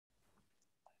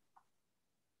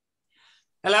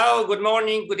Hello, good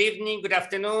morning, good evening, good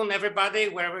afternoon, everybody,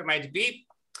 wherever it might be.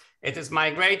 It is my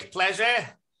great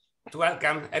pleasure to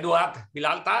welcome EDUARD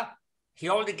VILALTA. He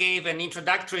already gave an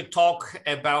introductory talk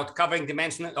about covering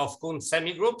dimension of Cuntz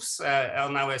semigroups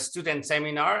on our student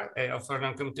seminar for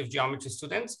non-commutative geometry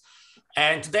students.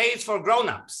 And today it's for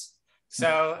grown-ups.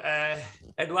 So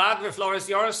EDUARD, the floor is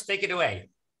yours. Take it away.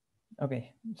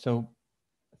 Okay, so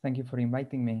thank you for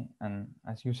inviting me. And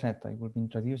as you said, I will be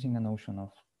introducing a notion of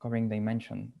covering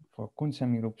dimension for Cuntz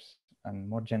semigroups and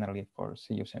more generally for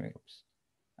CU semigroups.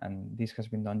 And this has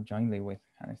been done jointly with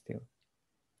Hannes Steele.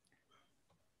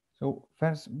 So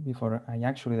first, before I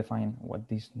actually define what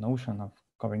this notion of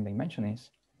covering dimension is,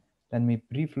 let me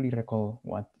briefly recall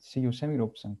what CU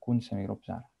semigroups and Cuntz semigroups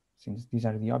are, since these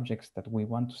are the objects that we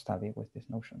want to study with this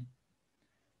notion.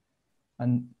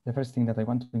 And the first thing that I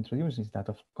want to introduce is that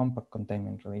of compact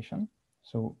containment relation.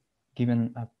 So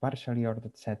given a partially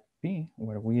ordered set P,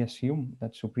 where we assume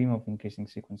that supreme of increasing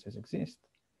sequences exist,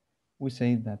 we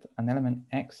say that an element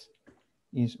X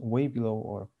is way below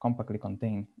or compactly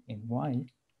contained in Y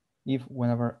if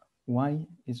whenever Y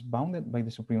is bounded by the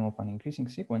supreme of an increasing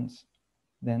sequence,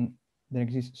 then there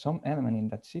exists some element in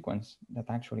that sequence that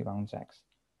actually bounds X.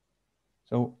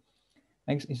 So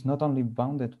X is not only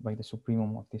bounded by the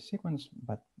supremum of this sequence,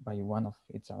 but by one of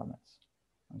its elements.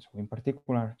 And so in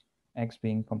particular, X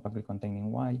being compactly contained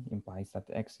in Y implies that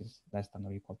X is less than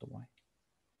or equal to Y.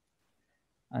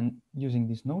 And using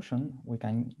this notion, we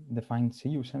can define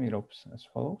CU semigroups as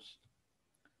follows.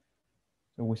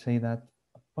 So we say that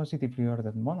a positively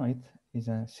ordered monoid is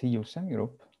a CU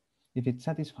semigroup if it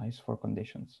satisfies four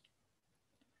conditions.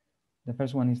 The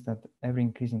first one is that every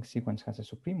increasing sequence has a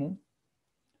supremum.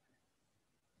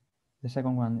 The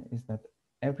second one is that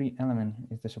every element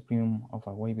is the supremum of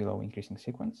a way below increasing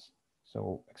sequence.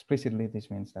 So explicitly, this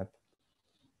means that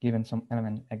given some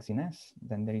element X in S,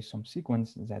 then there is some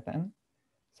sequence Zn,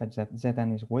 such that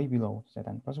Zn is way below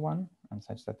Zn plus 1, and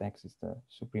such that X is the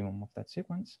supremum of that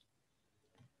sequence.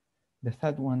 The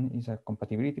third one is a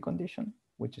compatibility condition,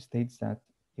 which states that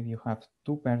if you have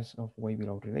two pairs of way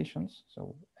below relations,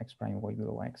 so X prime way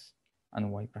below X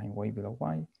and Y prime way below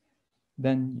Y,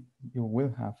 then you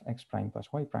will have X prime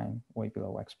plus Y prime way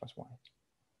below X plus Y.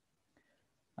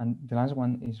 And the last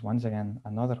one is once again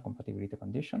another compatibility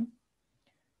condition,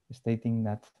 stating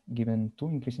that given two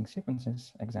increasing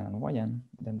sequences, Xn and Yn,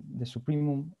 then the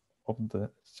supremum of the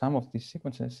sum of these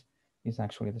sequences is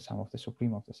actually the sum of the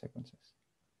supreme of the sequences.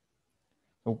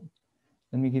 So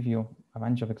let me give you a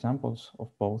bunch of examples of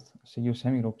both CU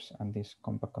semigroups and this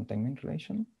compact containment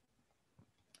relation.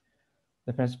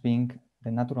 The first being the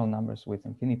natural numbers with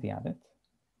infinity added.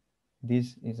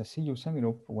 This is a CU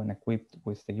semigroup when equipped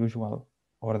with the usual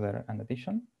order and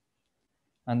addition.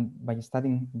 And by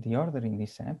studying the order in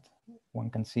this set, one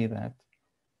can see that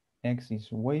X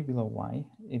is way below Y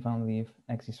if only if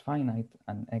X is finite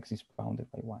and X is bounded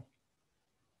by Y.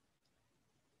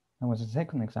 Now, as a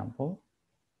second example,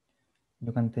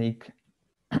 you can take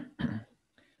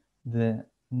the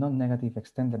non-negative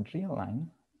extended real line,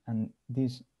 and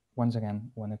this, once again,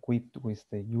 when equipped with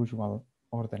the usual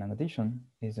order and addition,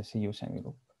 is a CU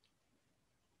semigroup.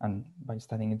 And by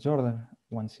studying its order,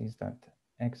 one sees that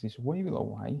X is way below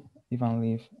Y if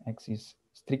only if X is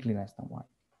strictly less than Y.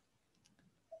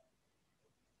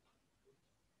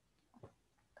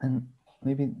 And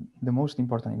maybe the most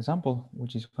important example,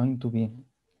 which is going to be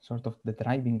sort of the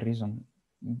driving reason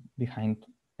behind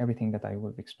everything that I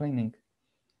will be explaining,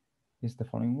 is the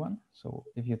following one. So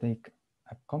if you take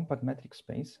a compact metric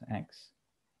space X,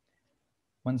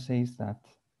 one says that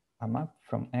a map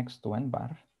from X to n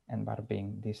bar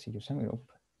being this CU semigroup,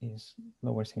 is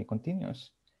lower semi-continuous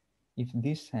if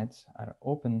these sets are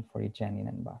open for each n in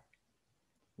n bar,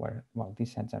 where, well,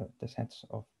 these sets are the sets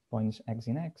of points X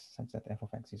in X, such that f of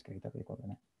X is greater or equal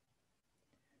than n.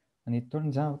 And it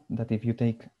turns out that if you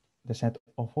take the set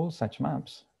of all such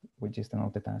maps, which is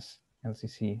denoted as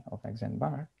LCC of Xn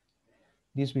bar,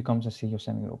 this becomes a CU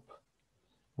semigroup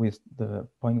with the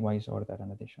pointwise order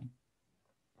and addition.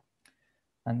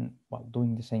 And while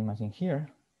doing the same as in here,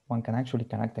 one can actually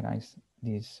characterize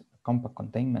this compact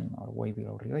containment or way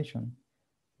below relation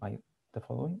by the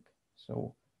following.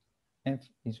 So f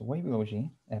is way below g,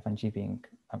 f and g being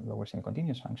lower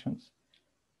semi-continuous functions,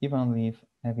 even only if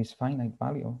f is finite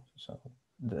value, so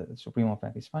the supremum of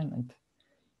f is finite,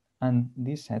 and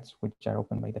these sets, which are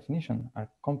open by definition, are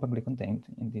compactly contained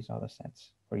in these other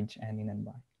sets for each n in n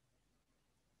bar.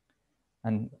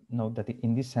 And note that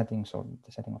in this setting, so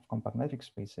the setting of compact metric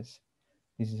spaces,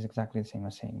 this is exactly the same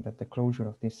as saying that the closure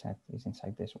of this set is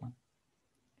inside this one.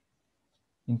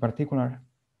 In particular,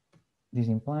 this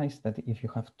implies that if you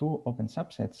have two open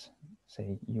subsets,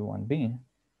 say U and B,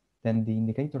 then the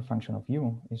indicator function of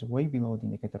U is way below the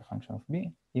indicator function of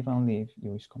B, if only if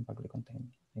U is compactly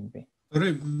contained in B.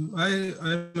 Sorry,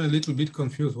 I'm a little bit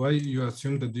confused. Why you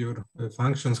assume that your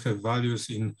functions have values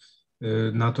in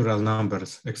natural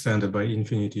numbers extended by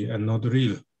infinity and not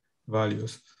real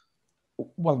values?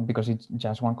 Well, because it's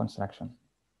just one construction.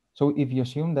 So if you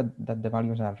assume that the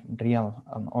values are real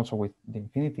and also with the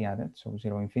infinity added, so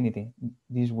 0 infinity,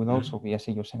 this will also be a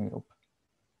CU semigroup.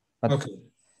 But okay.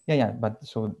 Yeah, but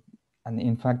so, and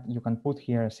in fact, you can put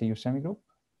here a CU semigroup,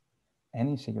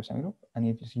 any CU semigroup, and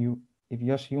if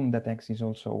you assume that X is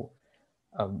also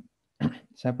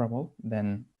separable,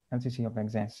 then LCC of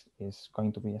XS is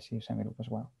going to be a CU semigroup as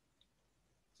well.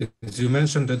 Since you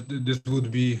mentioned that this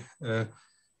would be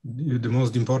the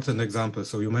most important example,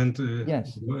 so you meant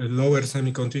yes, lower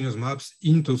semi-continuous maps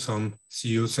into some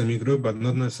CU semigroup, but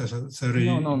not necessarily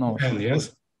no. N,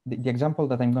 yes? The example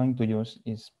that I'm going to use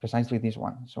is precisely this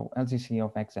one. So LCC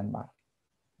of X and bar.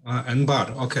 And bar,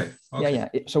 okay. Yeah.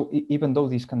 So even though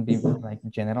this can be like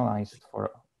generalized for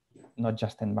not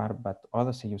just N bar, but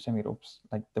other CU semigroups,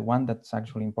 like the one that's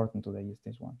actually important today is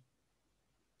this one.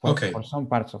 For some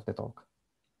parts of the talk.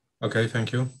 Okay,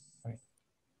 thank you. Okay.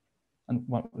 And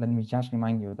well, let me just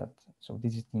remind you that, so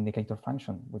this is the indicator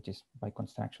function, which is by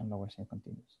construction lower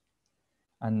semi-continuous.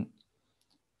 And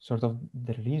sort of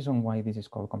the reason why this is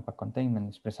called compact containment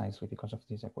is precisely because of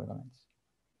this equivalence.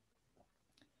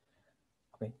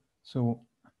 Okay, so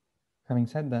having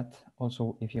said that,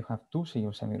 also if you have two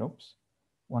CU semigroups,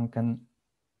 one can,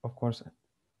 of course,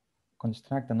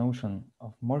 construct a notion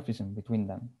of morphism between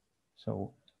them.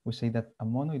 So we say that a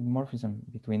monoid morphism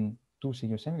between two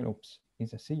CU semigroups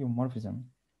is a CU morphism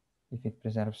if it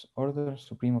preserves order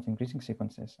supreme of increasing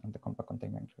sequences and the compact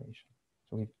containment relation.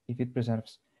 So if it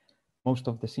preserves most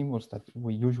of the symbols that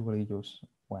we usually use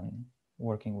when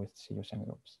working with CU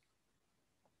semigroups.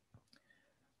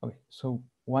 Okay, so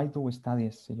why do we study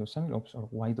CU semigroups, or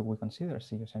why do we consider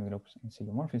CU semigroups and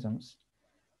CU morphisms?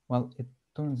 Well, it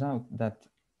turns out that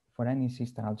for any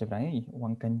C-star algebra A,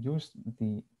 one can use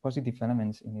the positive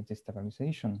elements in its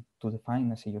stabilization to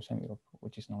define a CU semigroup,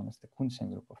 which is known as the Cuntz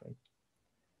semigroup of A.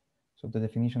 So the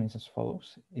definition is as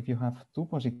follows. If you have two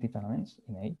positive elements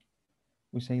in A,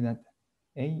 we say that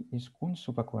A is Cuntz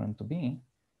subequivalent to B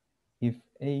if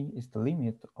A is the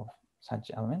limit of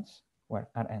such elements, where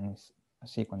Rn is a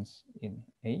sequence in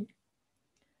A.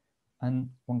 And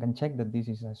one can check that this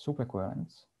is a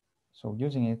subequivalence. So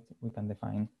using it, we can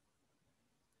define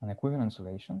an equivalence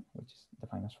relation, which is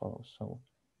defined as follows. So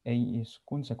A is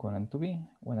Cuntz equivalent to B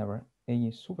whenever A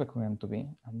is subequivalent to B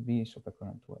and B is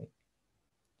subequivalent to A.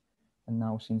 And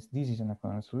now, since this is an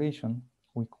equivalence relation,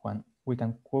 we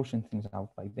can quotient things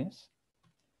out by this.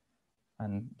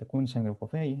 And the Cuntz semigroup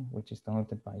of A, which is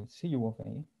denoted by CU of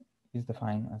A, is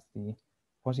defined as the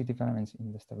positive elements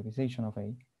in the stabilization of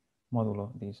A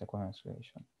modulo this equivalence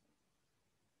relation.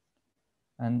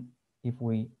 And if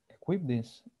we equip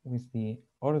this with the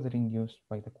order induced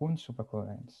by the Cuntz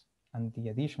superequivalence and the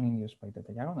addition induced by the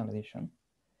diagonal addition,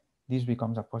 this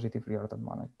becomes a positively ordered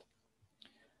monoid.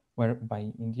 Where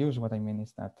by induced, what I mean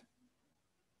is that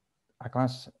a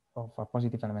class of a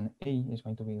positive element A is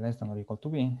going to be less than or equal to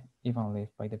B, if only if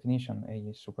by definition A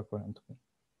is superequivalent to B.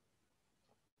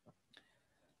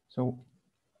 So,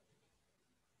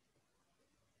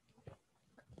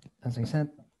 as I said,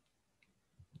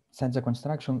 such a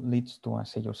construction leads to a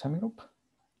CU semigroup,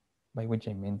 by which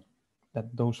I mean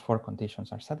that those four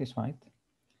conditions are satisfied.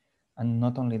 And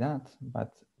not only that,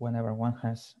 but whenever one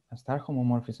has a star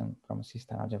homomorphism from a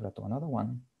C-star algebra to another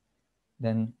one,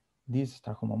 then this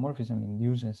star homomorphism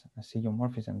induces a CU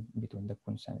morphism between the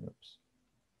Cuntz semigroups.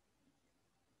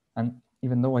 And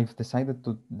even though I've decided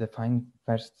to define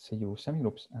first CU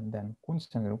semigroups and then Cuntz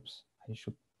semigroups, I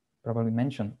should probably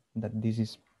mention that this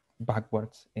is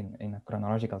backwards in a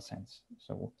chronological sense.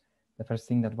 So the first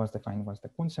thing that was defined was the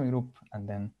Cuntz semigroup, and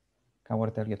then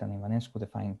Cowart, Elliott, and Ivanescu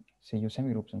defined CU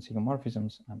semigroups and CU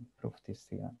morphisms and proved this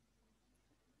theorem.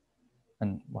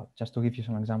 And well, just to give you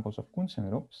some examples of Cuntz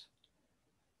semigroups,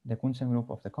 the Cuntz semigroup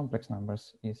of the complex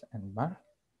numbers is N bar,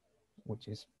 which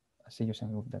is a CU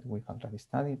semigroup that we've already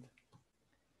studied.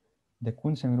 The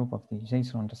Cuntz semigroup of the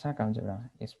J-Salon-Rasak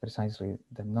algebra is precisely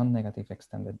the non-negative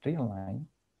extended real line.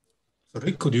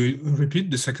 Sorry, could you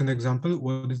repeat the second example?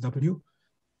 What is W?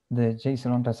 The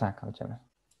J-Salon-Rasak algebra.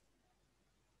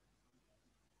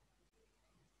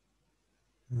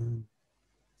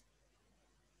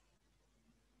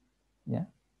 Yeah?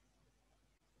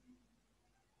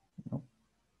 No.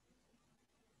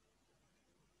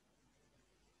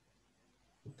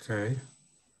 Okay.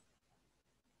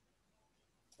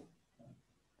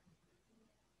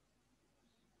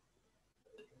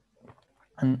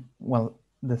 And well,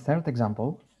 the third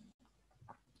example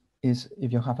is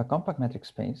if you have a compact metric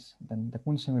space, then the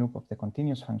Cuntz semigroup of the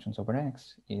continuous functions over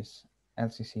X is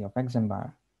LCC of X and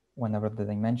bar whenever the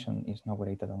dimension is no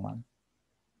greater than 1.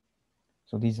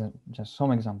 So these are just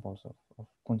some examples of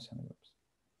Cuntz semigroups.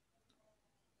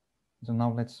 So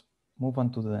now let's move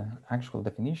on to the actual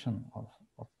definition of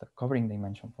the covering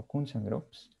dimension for Cuntz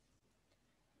semigroups.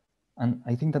 And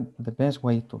I think that the best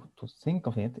way to think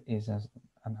of it is as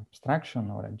an abstraction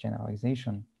or a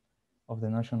generalization of the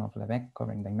notion of Lebesgue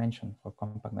covering dimension for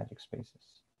compact metric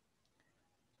spaces.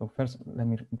 So first, let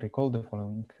me recall the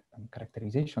following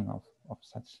characterization of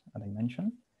such a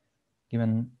dimension.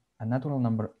 Given a natural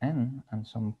number n and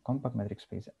some compact metric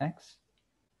space X,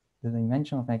 the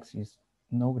dimension of X is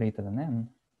no greater than n,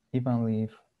 even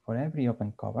if for every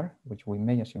open cover, which we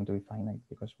may assume to be finite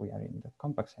because we are in the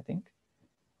compact setting,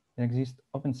 there exist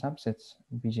open subsets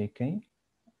bjk,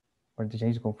 where the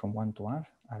j's go from 1 to r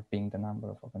being the number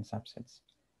of open subsets,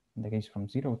 in the case from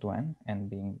 0 to n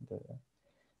being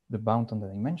the bound on the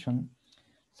dimension,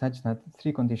 such that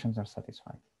three conditions are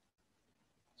satisfied.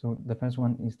 So the first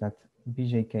one is that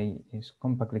bjk is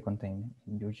compactly contained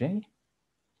in uj.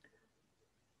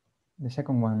 The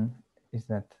second one is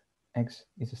that X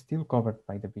is still covered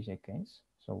by the bjk's.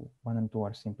 So 1 and 2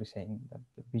 are simply saying that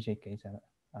the bjk's are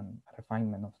a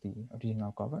refinement of the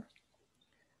original cover.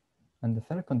 And the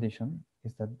third condition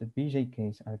is that the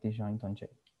bjk's are disjoint on J.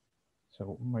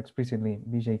 So more explicitly,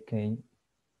 bjk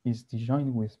is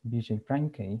disjoint with bj prime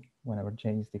k whenever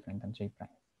J is different than J prime.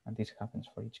 And this happens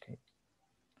for each k.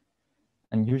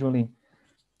 And usually,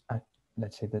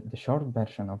 let's say that the short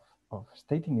version of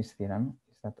stating this theorem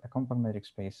is that a compact metric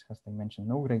space has dimension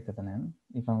no greater than n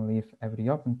if only if every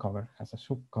open cover has a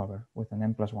subcover with an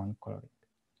n+1 coloring.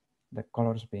 The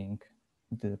colors being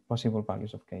the possible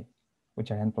values of k,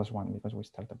 which are n+1 because we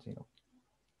start at 0.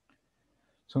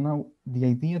 So now the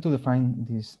idea to define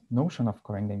this notion of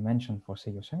covering dimension for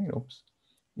CU semigroups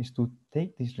is to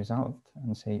take this result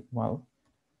and say, well,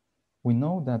 we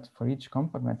know that for each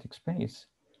compact metric space,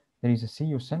 there is a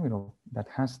CU semigroup that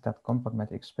has that compact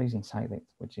metric space inside it,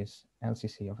 which is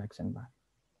LCC of X and bar.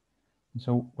 And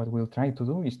so what we'll try to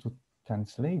do is to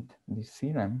translate this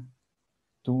theorem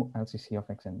to LCC of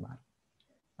X and bar.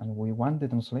 And we want the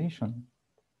translation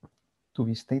to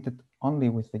be stated only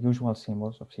with the usual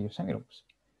symbols of CU semigroups,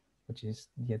 which is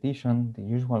the addition, the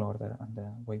usual order, and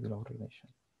the way below relation.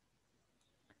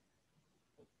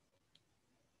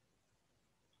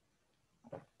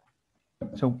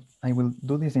 So I will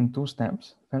do this in two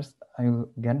steps. First, I will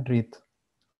get rid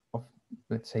of,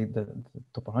 let's say, the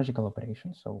topological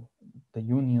operations, so the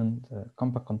union, the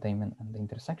compact containment, and the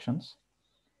intersections.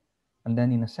 And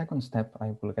then in a second step,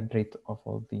 I will get rid of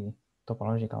all the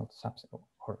topological subsets,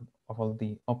 or of all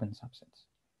the open subsets.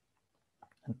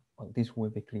 And well, this will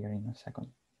be clear in a second.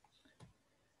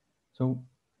 So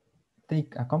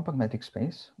take a compact metric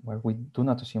space where we do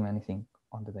not assume anything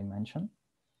on the dimension,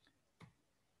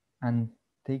 and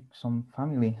take some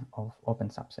family of open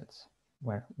subsets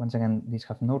where, once again, these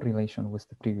have no relation with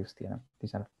the previous theorem.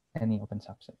 These are any open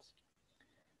subsets.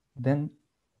 Then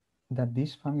that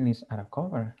these families are a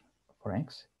cover for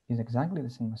X is exactly the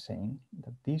same as saying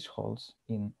that this holds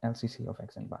in LCC of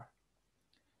X and bar.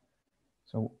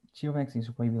 So G of X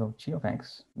is way below G of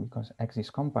X because X is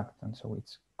compact, and so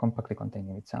it's compactly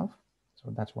containing itself.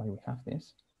 So that's why we have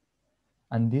this.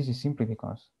 And this is simply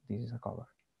because this is a cover.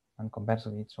 And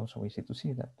conversely, it's also easy to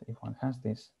see that if one has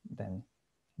this, then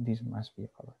this must be a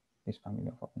cover, this family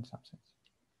of open subsets.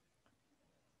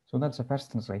 So that's the first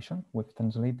translation. We've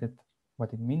translated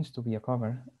what it means to be a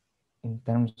cover in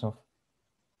terms of,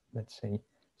 let's say,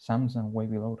 sums and way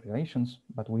below relations,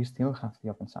 but we still have the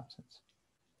open subsets.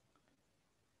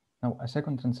 Now, a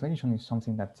second translation is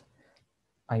something that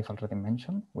I've already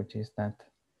mentioned, which is that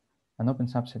an open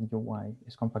subset UI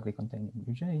is compactly contained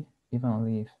in UJ, even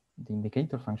only if the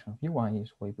indicator function of UI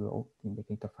is way below the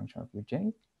indicator function of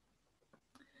UJ.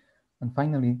 And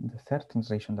finally, the third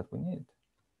translation that we need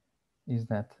is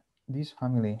that this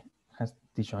family has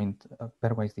disjoint,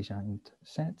 pairwise disjoint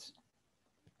sets,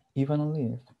 even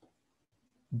only if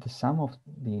the sum of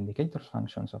the indicator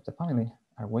functions of the family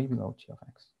are way below G of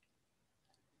X.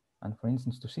 And for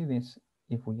instance, to see this,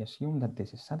 if we assume that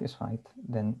this is satisfied,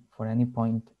 then for any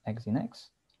point X in X,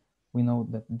 we know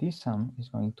that this sum is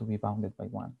going to be bounded by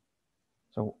 1.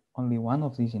 So only one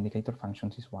of these indicator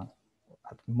functions is 1.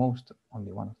 At most,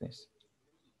 only one of these.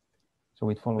 So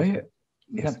it follows. Yes.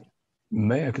 Yeah.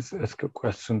 May I ask a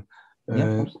question? Yeah,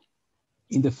 of course.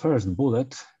 In the first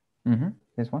bullet,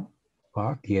 This one?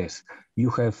 part, yes, you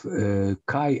have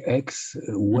chi x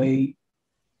way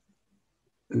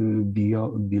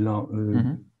below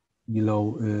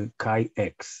below chi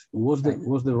x. What's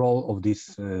the role of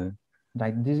this?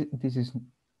 Right. This is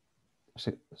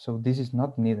so this is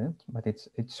not needed, but it's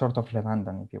sort of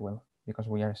redundant, if you will, because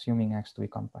we are assuming X to be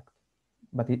compact.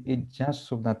 But it just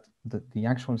so that the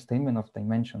actual statement of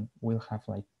dimension will have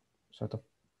like sort of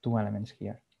two elements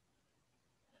here.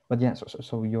 But yeah,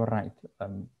 so you're right.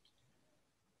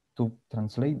 To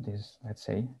translate this, let's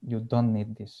say, you don't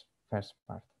need this first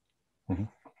part. Mm-hmm.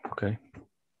 Okay.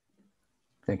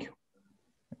 Thank you.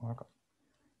 You're welcome.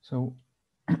 So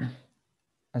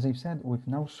as I've said, we've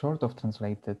now sort of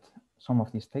translated some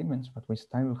of these statements, but we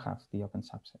still have the open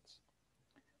subsets.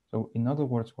 So in other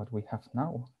words, what we have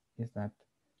now is that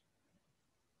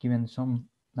given some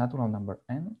natural number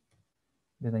n,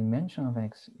 the dimension of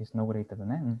X is no greater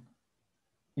than n,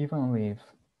 even if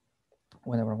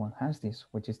whenever one has this,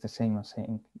 which is the same as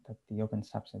saying that the open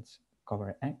subsets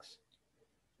cover X,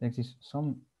 there exist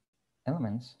some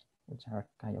elements which are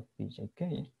chi of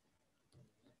bjk,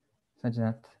 such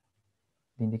that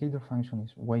the indicator function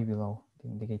is way below the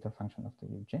indicator function of the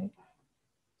uj,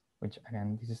 which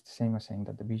again, this is the same as saying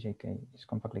that the bjk is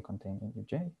compactly contained in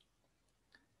uj.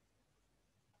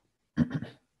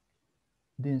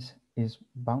 This is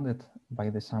bounded by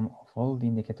the sum of all the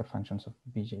indicator functions of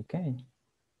bjk.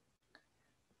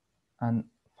 And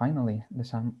finally, the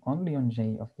sum only on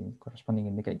j of the corresponding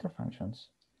indicator functions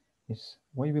is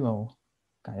way below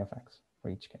chi of x for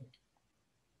each k.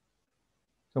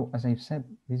 So as I've said,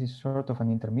 this is sort of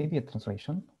an intermediate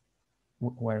translation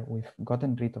where we've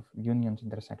gotten rid of unions,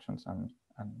 intersections, and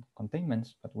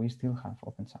containments, but we still have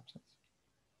open subsets.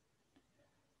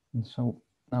 And so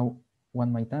now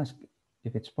one might ask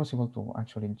if it's possible to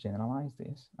actually generalize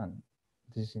this, and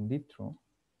this is indeed true.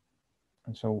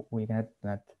 And so we get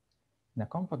that in a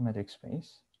compact metric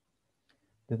space,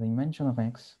 the dimension of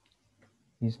X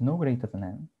is no greater than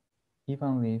n,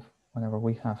 even if whenever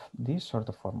we have this sort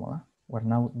of formula, where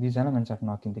now these elements are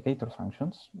not indicator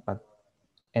functions, but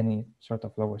any sort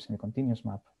of lower semi-continuous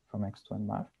map from X to n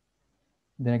bar,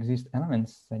 there exist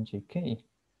elements zjk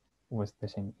with the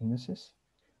same indices,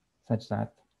 such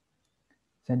that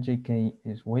zjk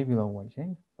is way below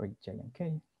yj for j and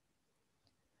k.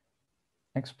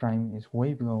 X prime is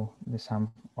way below the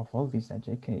sum of all these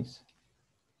zjks,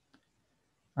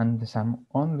 and the sum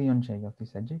only on j of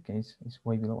these zjks is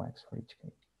way below x for each k.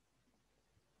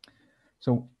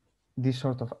 So this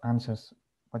sort of answers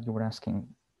what you were asking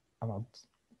about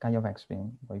chi of x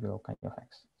being way below chi of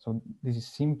x. So this is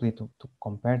simply to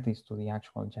compare this to the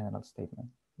actual general statement,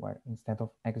 where instead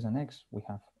of x and x, we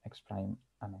have x prime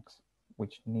and x,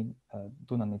 which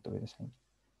do not need to be the same.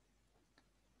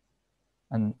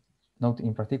 And note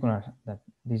in particular that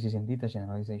this is indeed a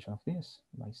generalization of this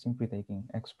by simply taking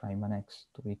x prime and x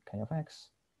to be chi of x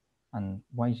and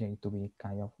yj to be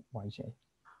chi of yj.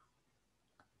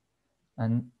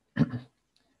 And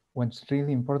what's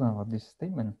really important about this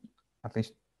statement, at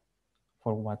least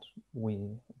for what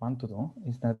we want to do,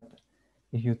 is that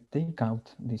if you take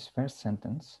out this first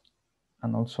sentence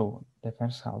and also the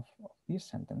first half of this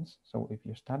sentence, so if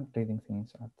you start reading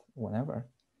things at whenever,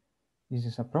 this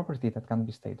is a property that can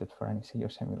be stated for any CU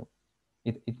semiloop.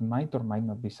 It might or might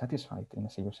not be satisfied in a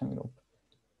CU semiloop,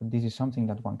 but this is something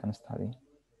that one can study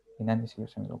in any CU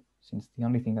semiloop, since the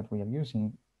only thing that we are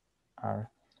using are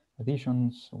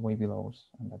additions, way belows,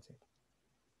 and that's it.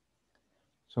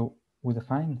 So we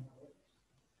define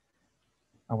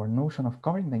our notion of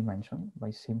covering dimension by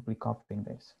simply copying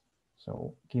this.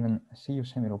 So given a CU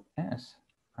semiloop S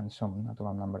and some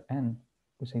natural number n,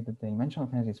 we say that the dimension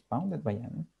of S is bounded by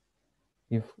n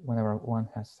if whenever one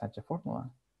has such a formula,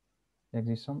 there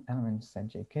exists some element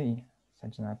zjk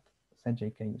such that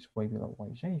zjk is way below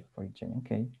yj for each j and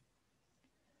k.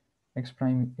 X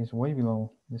prime is way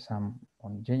below the sum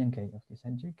on j and k of these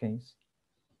zjks,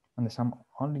 and the sum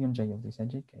only on j of these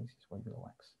zjks is way below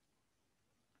x.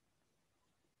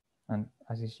 And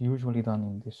as is usually done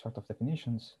in this sort of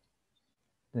definitions,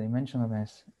 the dimension of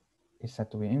S is said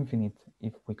to be infinite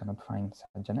if we cannot find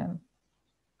such an n.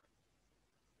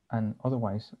 And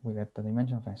otherwise, we get the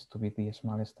dimension of S to be the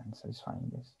smallest n satisfying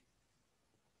this.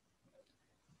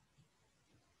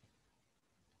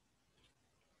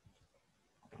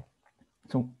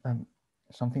 So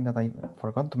something that I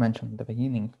forgot to mention at the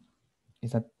beginning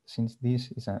is that since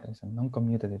this is a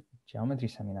non-commutative geometry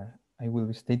seminar, I will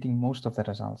be stating most of the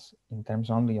results in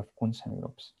terms only of Cuntz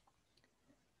semigroups.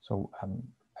 So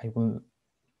I will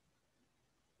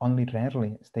only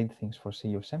rarely state things for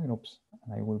CU semigroups,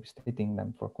 and I will be stating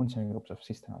them for Cuntz semigroups of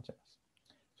system algebras.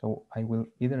 So I will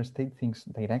either state things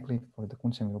directly for the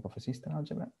Cuntz semigroup of a system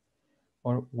algebra,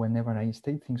 or whenever I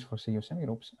state things for CU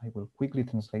semigroups, I will quickly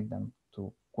translate them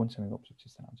to Cuntz semigroups of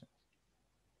system algebras.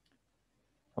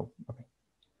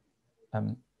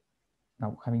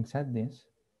 Now, having said this,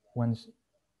 once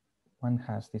one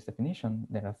has this definition,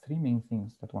 there are three main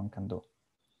things that one can do,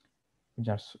 which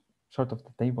are sort of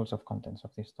the tables of contents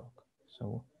of this talk.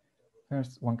 So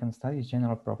first, one can study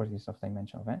general properties of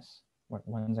dimension of S, where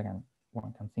once again,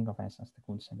 one can think of S as the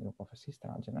Cuntz semigroup of a sister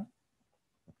algebra.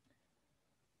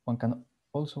 One can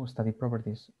also study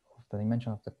properties of the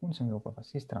dimension of the Cuntz semigroup of a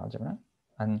sister algebra,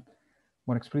 and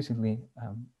more explicitly,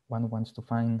 one wants to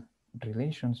find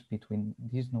relations between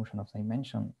this notion of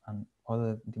dimension and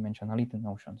other dimensionality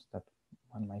notions that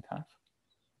one might have.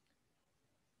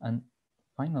 And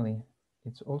finally,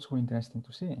 it's also interesting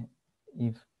to see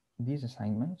if this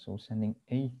assignment, so sending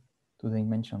A to the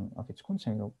dimension of its Cuntz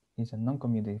semigroup, is a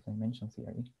non-commutative dimension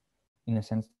theory in a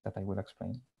sense that I will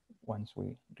explain once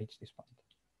we reach this point.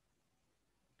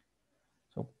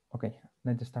 So, okay,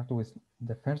 let's start with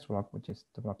the first block, which is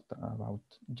the block about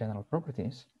general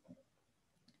properties.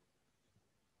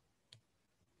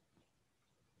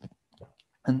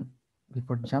 And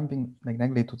before jumping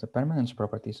directly to the permanence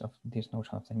properties of this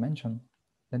notion of dimension,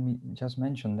 let me just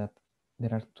mention that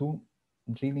there are two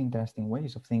really interesting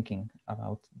ways of thinking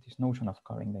about this notion of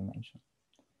covering dimension.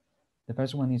 The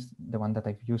first one is the one that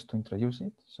I've used to introduce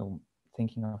it. So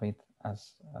thinking of it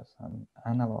as an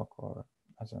analog or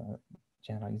as a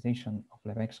generalization of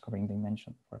Lebesgue's covering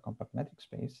dimension for a compact metric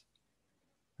space.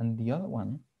 And the other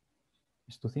one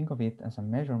is to think of it as a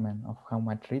measurement of how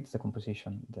much Ritz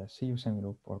decomposition the CU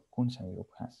semigroup or Cuntz semigroup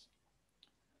has.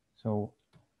 So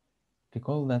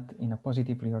recall that in a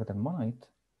positively ordered monoid,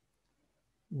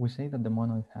 we say that the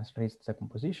monoid has Ritz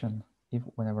decomposition if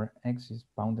whenever X is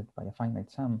bounded by a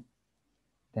finite sum,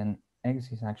 then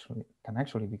X is can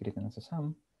actually be written as a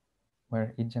sum,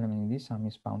 where each element in this sum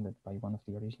is bounded by one of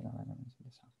the original elements in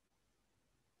the sum.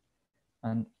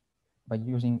 And by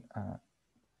using a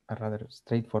rather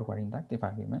straightforward inductive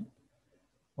argument,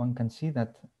 one can see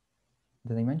that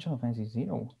the dimension of S is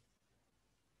 0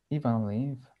 if and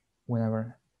only if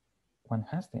whenever one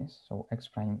has this, so X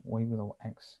prime way below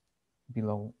X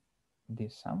below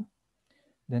this sum,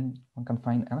 then one can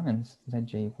find elements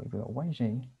Zj way below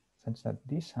Yj such that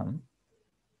this sum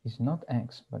is not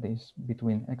X, but is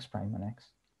between X prime and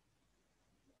X.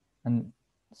 And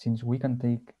since we can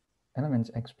take elements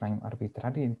X prime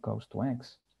arbitrarily close to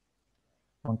X,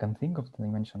 one can think of the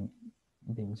dimension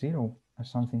being 0 as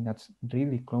something that's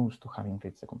really close to having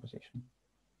Ritz decomposition.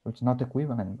 So it's not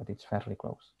equivalent, but it's fairly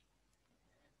close.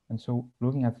 And so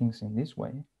looking at things in this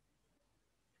way,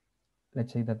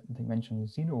 let's say that dimension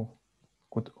 0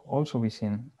 could also be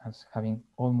seen as having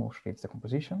almost Ritz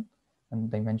decomposition,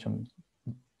 and dimension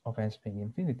of S being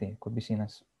infinity could be seen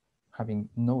as having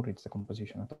no Ritz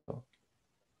decomposition at all.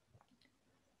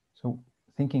 So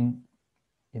thinking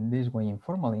in this way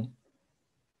informally,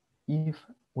 if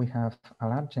we have a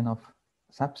large enough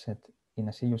subset in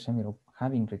a CU semigroup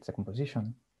having Ritz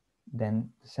decomposition, then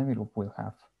the semigroup will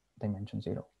have dimension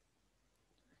 0.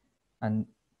 And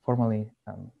formally,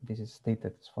 this is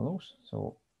stated as follows.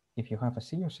 So if you have a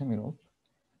CU semigroup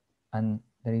and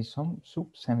there is some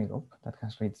sub-semigroup that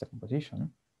has Ritz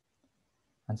decomposition,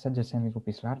 and such a semigroup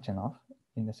is large enough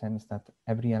in the sense that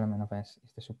every element of S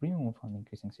is the supremum of an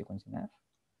increasing sequence in F,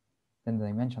 then the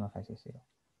dimension of S is 0.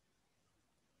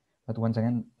 But once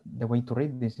again, the way to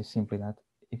read this is simply that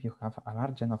if you have a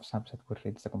large enough subset with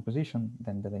Ritz decomposition,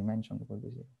 then the dimension will be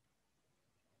 0.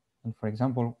 And for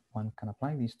example, one can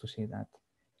apply this to see that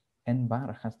n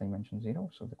bar has dimension 0,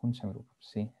 so the Cuntz semigroup of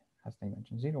C has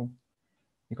dimension 0,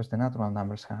 because the natural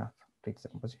numbers have Ritz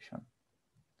decomposition.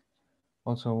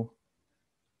 Also,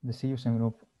 the CU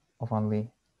semigroup of only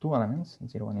two elements,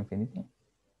 0 and infinity,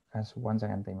 has once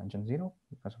again dimension 0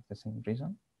 because of the same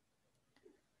reason.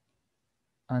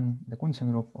 And the Cuntz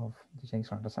semigroup of the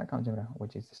J-Rank algebra,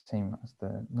 which is the same as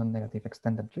the non-negative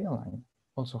extended real line,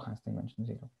 also has dimension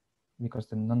 0 because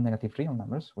the non-negative real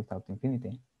numbers without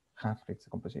infinity have Ritz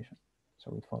decomposition.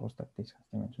 So it follows that this has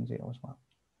dimension 0 as well.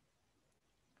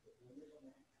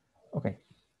 Okay.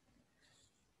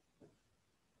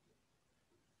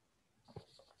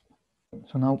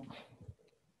 So now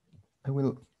I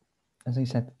will, as I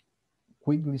said,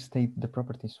 quickly state the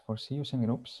properties for CU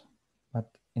semigroups, but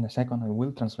in a second I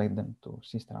will translate them to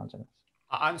sister algebras.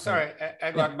 I'm sorry,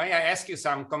 Eduard, may I ask you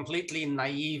some completely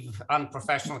naive,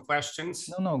 unprofessional questions?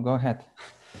 No, go ahead.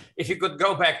 If you could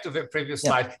go back to the previous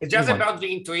slide. It's just about the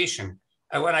intuition.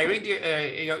 When I read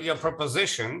your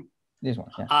proposition, this one,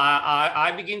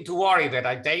 I begin to worry that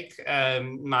I take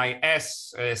my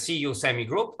S CU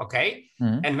semigroup, okay?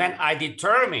 Mm-hmm. And when I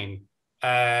determine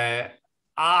I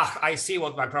I see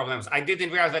what my problem is. I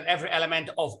didn't realize that every element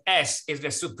of S is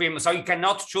the supreme. So you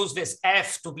cannot choose this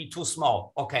F to be too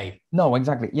small. Okay. No,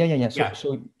 exactly. Yeah. So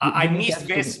I missed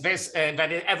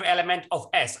that every element of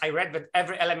S. I read that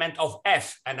every element of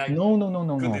F, and I no.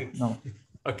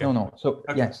 Okay. No. So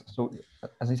okay. yes. So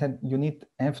as I said, you need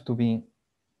F to be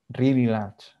really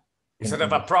large. Sort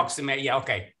of approximate. Yeah.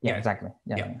 Okay. Yeah. Exactly.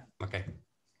 Yeah. Okay.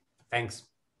 Thanks.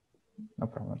 No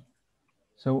problem.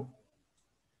 So,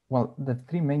 well, the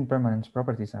three main permanence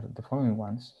properties are the following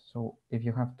ones. So if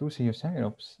you have two CU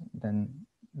semigroups, then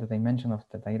the dimension of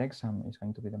the direct sum is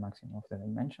going to be the maximum of the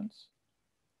dimensions.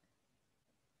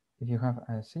 If you have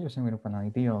a CU semigroup and an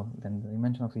ideal, then the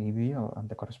dimension of the ideal and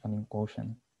the corresponding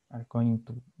quotient are going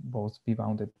to both be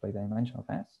bounded by the dimension of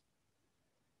S.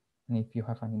 And if you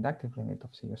have an inductive limit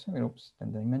of CU semigroups,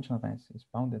 then the dimension of S is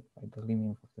bounded by the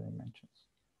limit of the dimensions.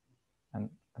 And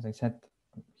as I said,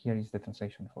 here is the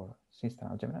translation for sister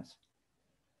algebras.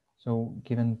 So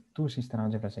given two sister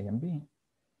algebras A and B,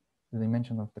 the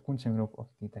dimension of the Cuntz semigroup of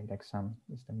the direct sum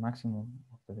is the maximum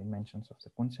of the dimensions of the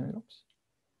Cuntz semigroups.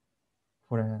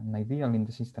 For an ideal in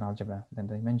the sister algebra, then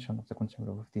the dimension of the Cuntz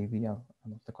semigroup of the ideal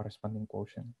and of the corresponding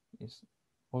quotient is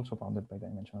also bounded by the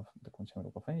dimension of the Cuntz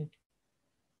semigroup of A.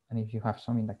 And if you have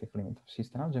some inductive limit of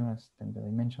sister algebras, then the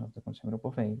dimension of the Cuntz semigroup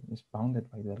of A is bounded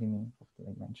by the limit of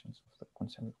the dimensions of the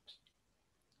Cuntz semigroups.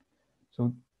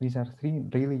 So these are three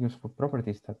really useful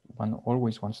properties that one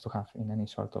always wants to have in any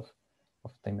sort of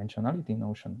dimensionality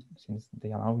notion, since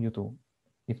they allow you to,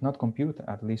 if not compute,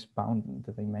 at least bound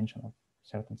the dimension of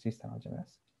certain sister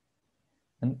algebras.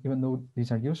 And even though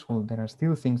these are useful, there are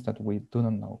still things that we do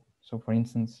not know. So for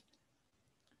instance,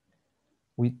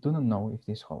 we do not know if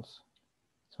this holds.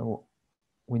 So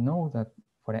we know that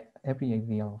for every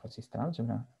ideal of a sister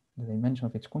algebra, the dimension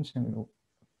of its Cuntz semigroup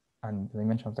and the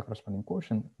dimension of the corresponding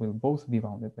quotient will both be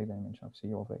bounded by the dimension of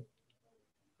CU of A.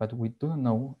 But we do not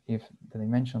know if the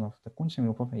dimension of the Cuntz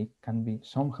semigroup of A can be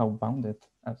somehow bounded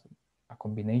as a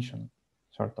combination,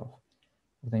 sort of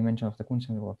the dimension of the Cuntz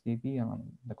semigroup of the ideal and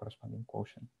the corresponding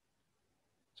quotient.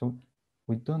 So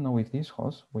we don't know if this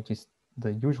holds, which is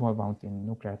the usual bound in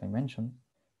nuclear dimension,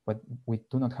 but we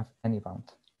do not have any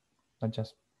bound, not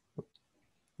just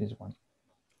this one.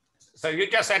 So you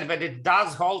just said that it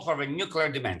does hold for the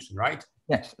nuclear dimension, right?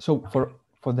 Yes. So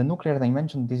for the nuclear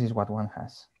dimension, this is what one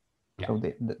has. Yeah. So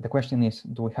the question is,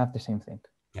 do we have the same thing?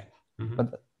 Yeah. Mm-hmm.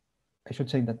 But I should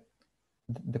say that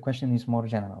the question is more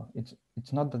general.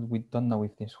 It's not that we don't know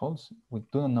if this holds. We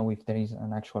do not know if there is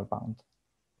an actual bound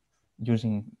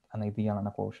using an ideal and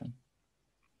a quotient.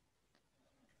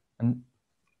 And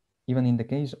even in the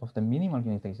case of the minimal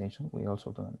unitization, we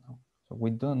also do not know. So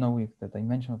we don't know if the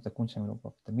dimension of the Cuntz semigroup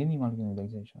of the minimal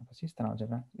unitization of a sister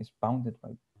algebra is bounded by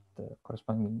the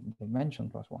corresponding dimension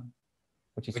plus one,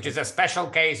 which is a special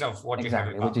case of what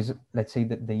exactly, you have. which is, let's say,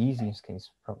 the easiest case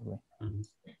probably. Mm-hmm.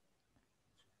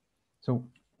 So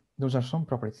those are some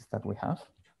properties that we have.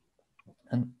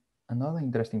 And another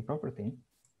interesting property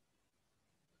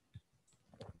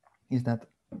is that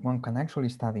one can actually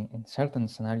study in certain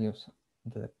scenarios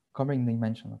the covering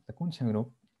dimension of the Cuntz semigroup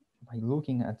by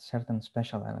looking at certain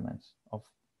special elements of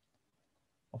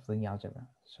the algebra.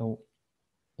 So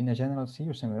in a general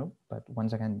CU semigroup, but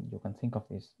once again, you can think of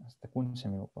this as the Cuntz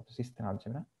semigroup of a sister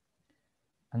algebra,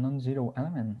 a non-zero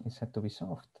element is said to be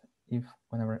soft if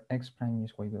whenever x prime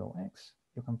is way below x,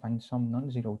 you can find some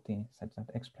non-zero t such that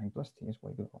x prime plus t is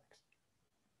way below x.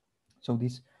 So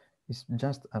this is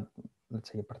just a,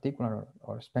 let's say, a particular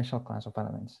or special class of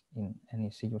elements in any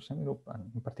CU semigroup,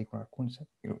 and in particular Cuntz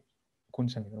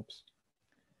semigroups.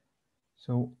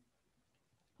 So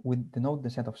we denote the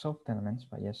set of soft elements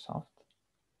by S soft,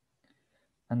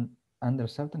 and under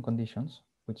certain conditions,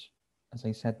 which, as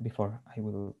I said before, I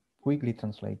will quickly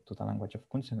translate to the language of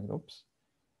Cuntz semigroups,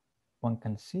 one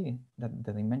can see that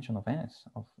the dimension of S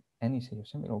of any CU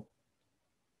semigroup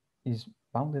is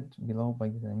bounded below by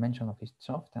the dimension of its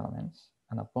soft elements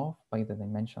and above by the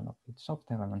dimension of its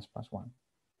soft elements plus one.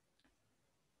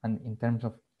 And in terms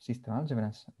of sister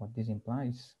algebras, what this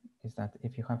implies is that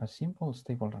if you have a simple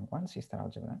stable rank 1 sister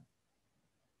algebra,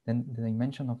 then the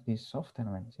dimension of these soft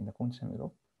elements in the Cuntz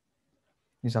semigroup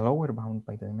is a lower bound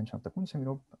by the dimension of the Cuntz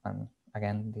semigroup, and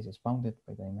again, this is bounded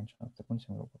by the dimension of the Cuntz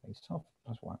semigroup of A soft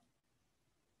plus one.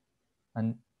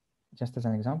 And just as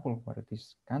an example where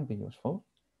this can be useful,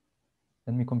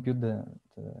 let me compute the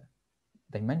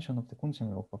dimension of the Cuntz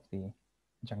semigroup of the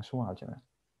Jiangsu algebra.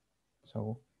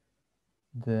 So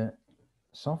the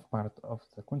soft part of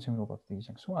the Cuntz semigroup of the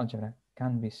Jiangsu algebra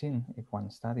can be seen, if one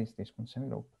studies this Cuntz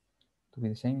semigroup, to be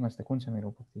the same as the Cuntz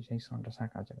semigroup of the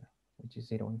Jason-Razak algebra, which is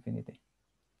 0 infinity.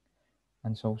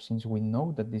 And so since we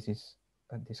know that this is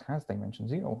this has dimension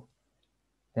 0,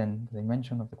 then the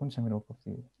dimension of the Cuntz semigroup of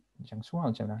the Jiangsu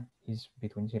algebra is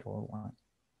between 0 or 1.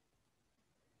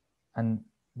 And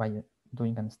by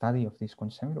doing a study of this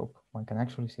Cuntz semigroup, one can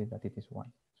actually see that it is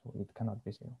 1, so it cannot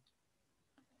be 0.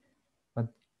 But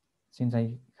since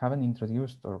I haven't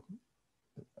introduced, or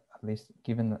at least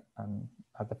given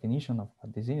a definition of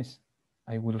what this is,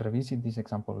 I will revisit this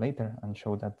example later and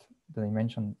show that the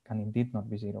dimension can indeed not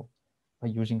be 0 by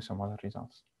using some other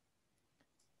results.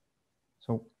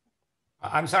 So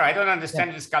I'm sorry, I don't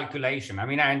understand this calculation. I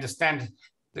mean, I understand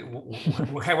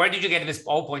where did you get this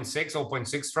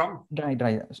 0.6 from?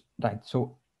 Right.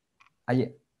 So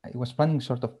I was planning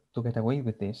sort of to get away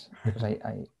with this because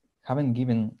I haven't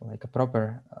given like a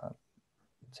proper,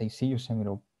 say, CU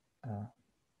semigroup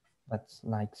that's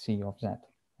like C of Z,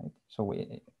 right? So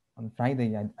on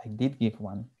Friday, I did give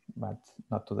one, but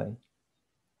not today.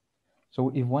 So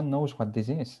if one knows what this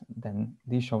is, then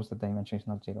this shows that the dimension is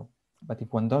not 0. But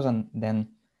if one doesn't, then,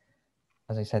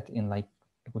 as I said, in like,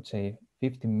 I would say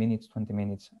 15 minutes, 20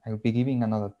 minutes, I'll be giving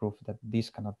another proof that this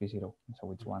cannot be 0.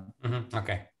 So it's 1. Mm-hmm.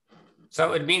 Okay.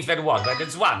 So it means that what? That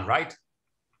it's 1, right?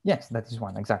 Yes, that is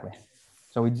 1, exactly.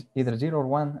 So it's either 0 or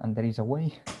 1, and there is a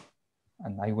way,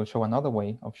 and I will show another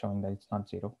way of showing that it's not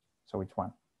 0. So it's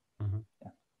 1. Mm-hmm.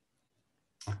 Yeah.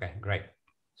 Okay, great.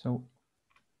 So,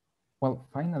 well,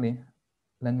 finally,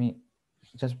 let me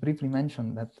just briefly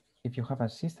mention that if you have a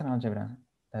sister algebra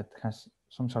that has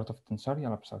some sort of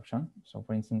tensorial absorption, so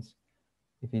for instance,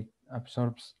 if it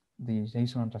absorbs the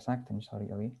JSON transact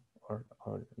tensorially, or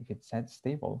if it's Z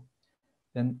stable,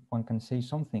 then one can say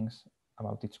some things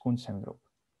about its Cuntz semigroup.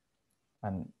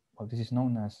 And well, this is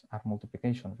known as R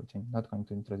multiplication, which I'm not going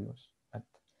to introduce. But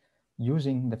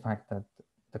using the fact that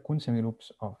the Cuntz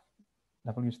semigroups of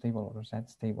W stable or Z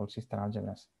stable sister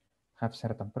algebras have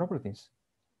certain properties,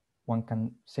 one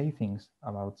can say things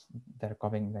about their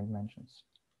covering dimensions.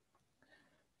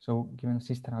 So given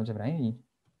sister algebra A,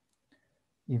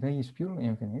 if A is purely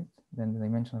infinite, then the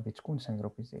dimension of its Cuntz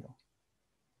semigroup is 0.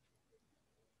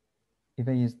 If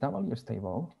A is W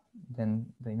stable, then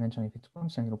the dimension of its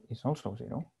Cuntz semigroup is also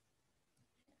 0.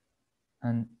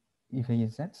 And if A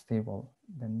is Z stable,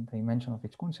 then the dimension of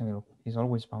its Cuntz semigroup is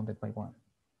always bounded by 1.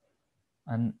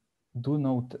 And do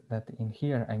note that in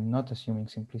here, I'm not assuming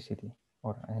simplicity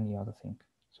or any other thing.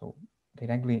 So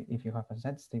directly, if you have a Z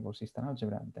stable sister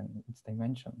algebra, then its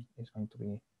dimension is going to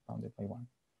be bounded by 1.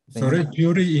 Sorry,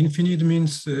 purely infinite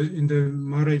means in the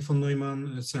Murray von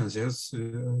Neumann sense, yes? It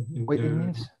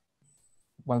means,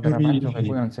 well, there are a bunch of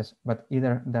equivalences, but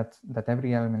either that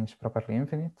every element is properly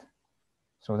infinite,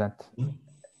 so that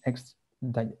x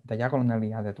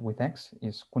diagonally added with x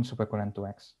is Cuntz subequivalent to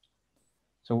x.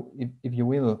 So if you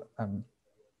will,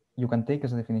 you can take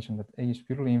as a definition that A is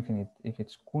purely infinite if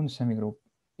its Cuntz semigroup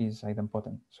is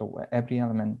idempotent. So every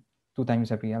element, 2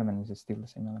 times every element is still the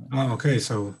same element. Ah, okay,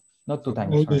 so not 2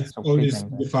 times. All this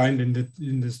defined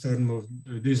in this term of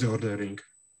disordering.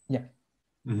 Yeah.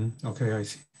 Mm-hmm. Okay, I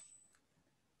see.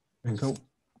 Thanks. So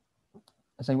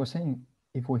as I was saying,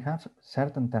 if we have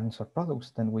certain tensor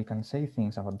products, then we can say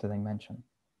things about the dimension.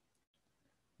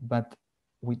 But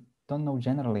we don't know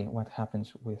generally what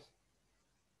happens with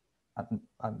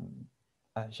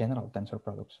a general tensor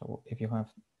product. So if you have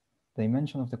the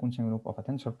dimension of the Cuntz semigroup of a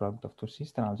tensor product of 2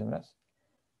 sister algebras,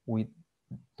 we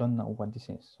don't know what this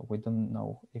is. So we don't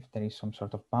know if there is some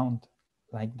sort of bound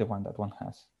like the one that one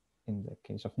has in the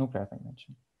case of nuclear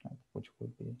dimension, right? Which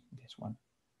would be this one.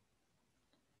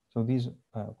 So these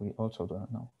we also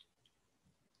don't know.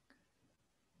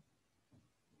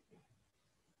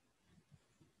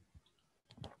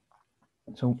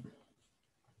 So,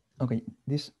 okay,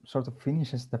 this sort of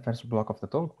finishes the first block of the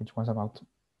talk, which was about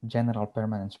general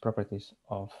permanence properties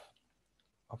of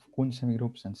Cuntz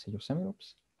semigroups and CU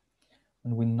semigroups.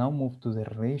 And we now move to the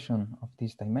relation of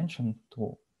this dimension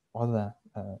to other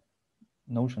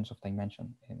notions of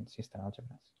dimension in sister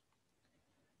algebras.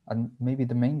 And maybe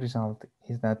the main result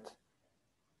is that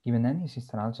given any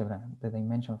sister algebra, the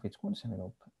dimension of its Cuntz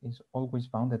semigroup is always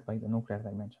bounded by the nuclear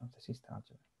dimension of the sister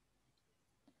algebra.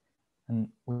 And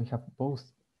we have both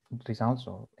results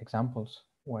or examples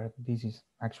where this is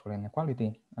actually an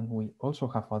equality, and we also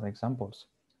have other examples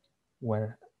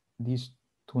where these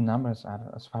 2 numbers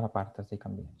are as far apart as they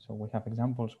can be. So we have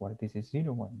examples where this is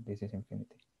 0 and this is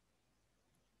infinity.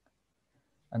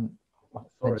 And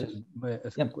well, sorry, may I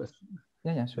ask a question?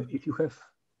 Yeah, sure. If you have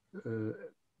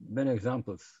many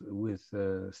examples with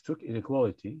strict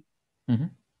inequality,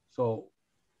 so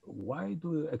why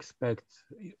do you expect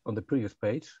on the previous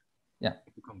page? Yeah.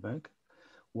 If you come back,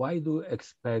 why do you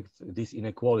expect this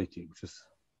inequality, which is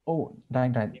Oh,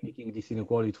 right. Mimicking this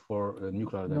inequality for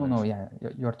nuclear dimension. No, yeah,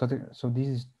 you're totally. So this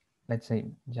is, let's say,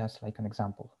 just like an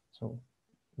example. So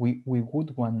we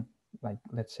would want, like,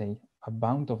 let's say, a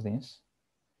bound of this,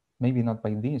 maybe not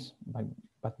by this, but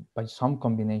by some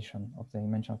combination of the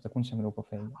dimension of the Cuntz group of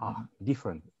A.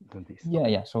 Different than this.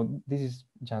 Yeah. So this is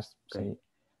just, say,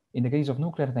 in the case of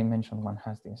nuclear dimension, one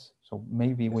has this. So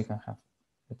maybe we can have,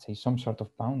 let's say, some sort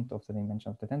of bound of the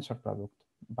dimension of the tensor product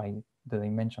by the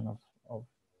dimension of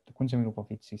the Cuntz group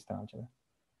of each sister algebra.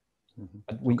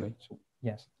 But we, so,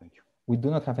 yes, thank you. We do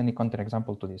not have any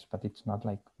counterexample to this, but it's not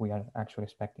like we are actually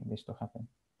expecting this to happen.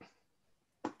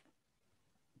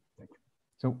 Thank you.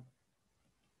 So,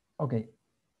 okay,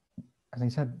 as I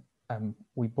said,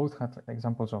 we both had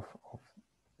examples of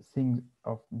things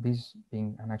of this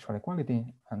being an actual equality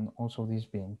and also this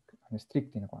being a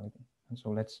strict inequality. And so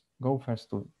let's go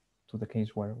first to the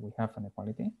case where we have an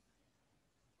equality.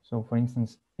 So for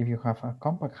instance, if you have a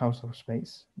compact Hausdorff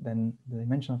space, then the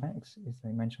dimension of X is the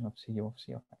dimension of CU of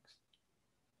C of X.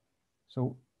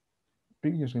 So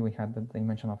previously we had the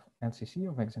dimension of LCC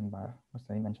of X and bar was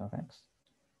the dimension of X.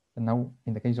 And now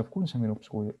in the case of Cuntz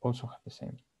semigroups, we also have the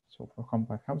same. So for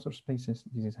compact Hausdorff spaces,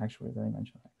 this is actually the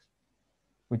dimension of X,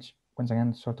 which once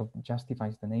again sort of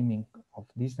justifies the naming of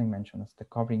this dimension as the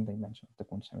covering dimension of the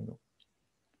Cuntz semigroup.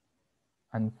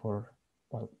 And for,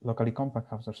 well, locally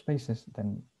compact Hausdorff spaces,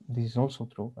 then this is also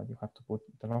true, but you have to put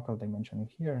the local dimension in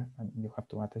here and you have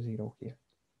to add a 0 here,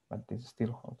 but this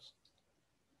still holds.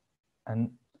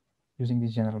 And using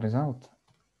this general result,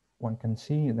 one can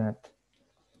see that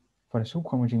for a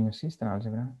subhomogeneous sister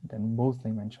algebra, then both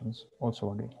dimensions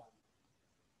also agree.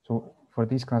 So for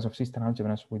this class of sister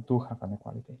algebras, we do have an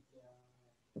equality.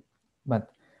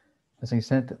 But as I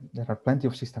said, there are plenty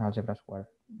of sister algebras where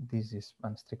this is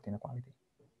a strict inequality.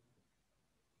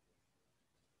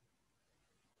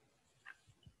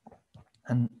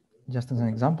 And just as an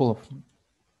example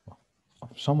of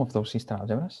some of those sister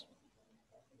algebras,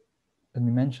 let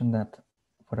me mention that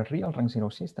for a real rank 0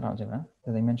 sister algebra,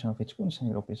 the dimension of each Cuntz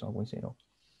semigroup is always 0.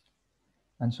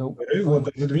 And so what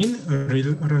does it mean,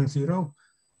 real rank 0?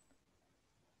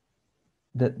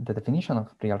 The definition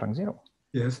of real rank 0.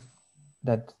 Yes.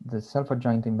 That the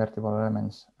self-adjoint invertible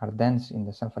elements are dense in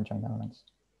the self-adjoint elements.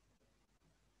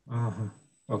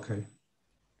 Okay.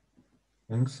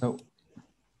 Thanks.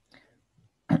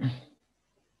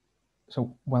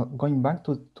 So well, going back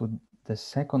to the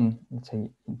second, let's say,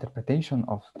 interpretation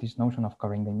of this notion of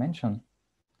covering dimension,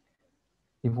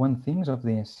 if one thinks of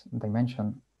this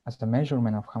dimension as a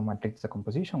measurement of how matrix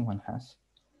decomposition one has,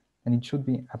 then it should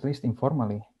be, at least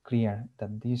informally, clear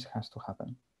that this has to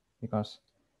happen. Because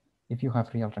if you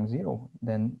have real rank 0,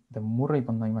 then the Murray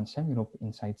von Neumann semigroup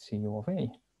inside CU of A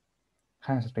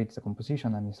has reached the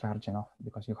composition and is large enough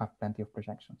because you have plenty of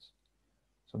projections.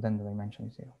 So then the dimension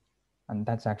is 0. And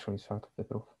that's actually sort of the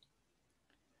proof.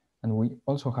 And we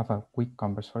also have a quick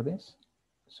converse for this.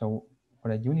 So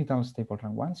for a unital stable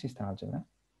rank 1 sister algebra,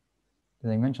 the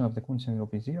dimension of the Cuntz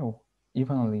semigroup is 0,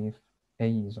 even only if A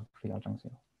is of real rank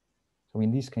 0. So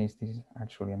in this case, this is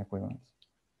actually an equivalence.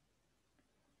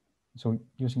 So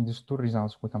using these two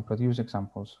results, we can produce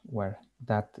examples where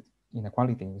that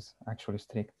inequality is actually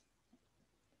strict.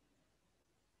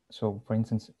 So for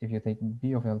instance, if you take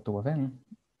B of L2 of N,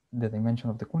 the dimension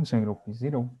of the Cuntz semigroup is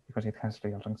 0 because it has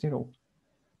real rank 0,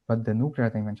 but the nuclear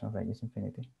dimension of A is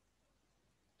infinity.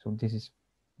 So this is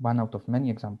one out of many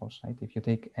examples, right? If you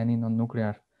take any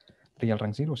non-nuclear real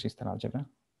rank 0 sister algebra,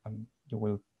 you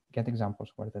will get examples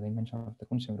where the dimension of the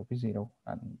Cuntz semigroup is 0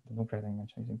 and the nuclear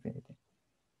dimension is infinity.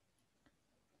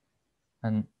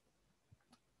 And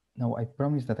now I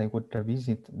promised that I would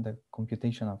revisit the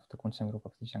computation of the Cuntz semigroup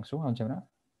of the Jiangsu algebra.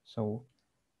 So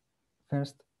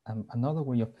first, another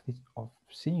way of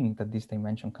seeing that this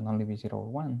dimension can only be 0 or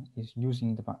 1 is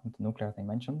using the nuclear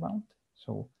dimension bound.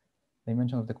 So the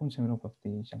dimension of the Cuntz semigroup of the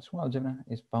Jiangsu algebra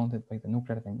is bounded by the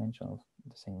nuclear dimension of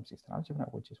the same sister algebra,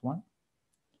 which is 1.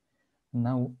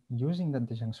 Now, using that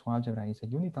the Jiangsu algebra is a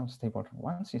unital stable rank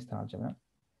 1 sister algebra,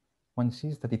 one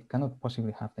sees that it cannot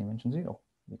possibly have dimension 0,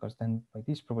 because then by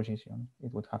this proposition,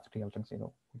 it would have real rank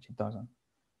 0, which it doesn't.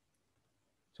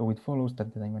 So it follows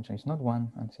that the dimension is not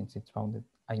 1, and since it's bounded,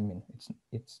 I mean,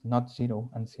 it's not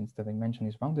 0, and since the dimension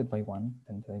is bounded by 1,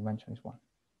 then the dimension is 1.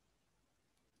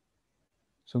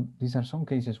 So these are some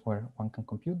cases where one can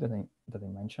compute the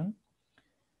dimension,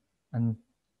 and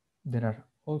there are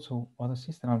also other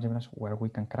sister algebras where we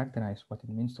can characterize what it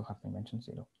means to have dimension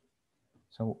 0.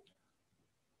 So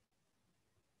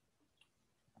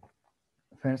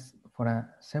first, for a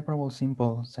separable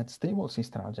simple set stable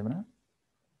sister algebra,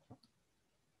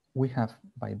 we have,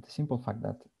 by the simple fact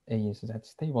that A is Z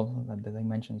stable, that the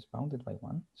dimension is bounded by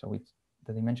 1. So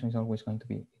the dimension is always going to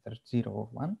be either 0 or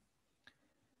 1.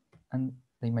 And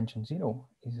dimension 0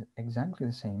 is exactly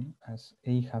the same as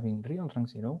A having real rank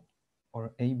 0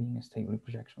 or A being stably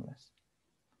projectionless.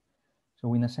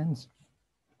 So in a sense,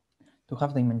 to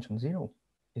have dimension 0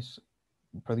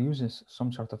 produces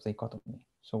some sort of dichotomy.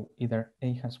 So either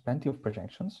A has plenty of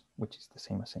projections, which is the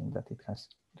same as saying that it has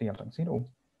real rank 0,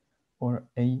 or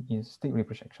A is stably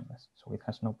projectionless, so it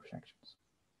has no projections.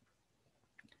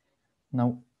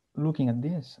 Now, looking at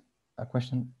this, a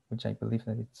question which I believe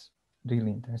that it's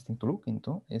really interesting to look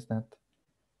into is that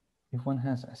if one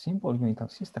has a simple unital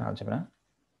sister algebra,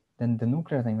 then the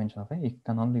nuclear dimension of A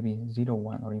can only be 0,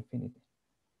 1, or infinity.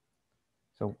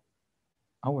 So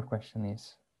our question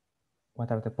is,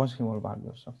 what are the possible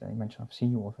values of the dimension of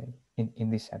CU of A in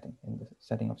this setting, in the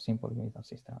setting of simple unital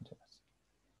sister algebras?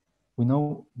 We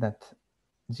know that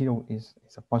 0 is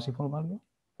a possible value.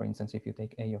 For instance, if you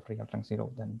take A of real rank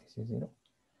 0, then this is 0.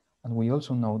 And we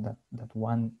also know that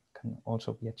 1 can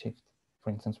also be achieved, for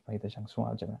instance, by the Jiangsu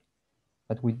algebra.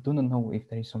 But we do not know if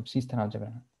there is some sister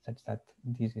algebra such that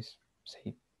this is,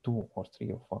 say, 2 or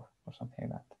 3 or 4 or something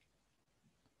like that.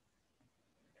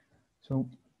 So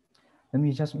let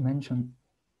me just mention.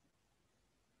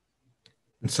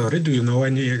 Sorry, do you know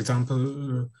any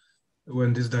example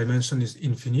when this dimension is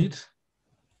infinite?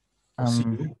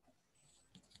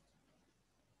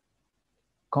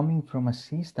 Coming from a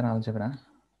sister algebra,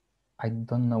 I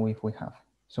don't know if we have.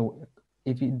 So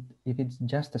if it's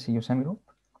just a CU semigroup,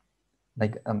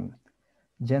 like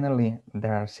generally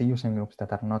there are CU semigroups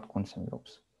that are not Cuntz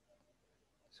semigroups.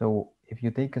 So if you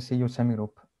take a CU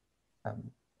semigroup,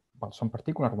 well, some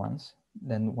particular ones,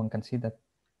 then one can see that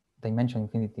dimension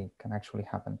infinity can actually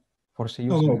happen for CU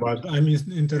semigroups. No, but I'm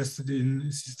interested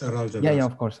in sister algebra. Yeah,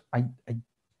 of course. I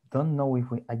don't know if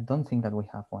I don't think that we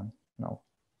have one. No.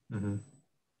 Mm-hmm.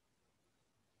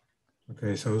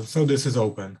 Okay, so this is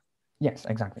open. Yes,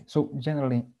 exactly. So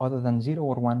generally, other than 0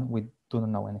 or 1, we do not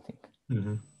know anything.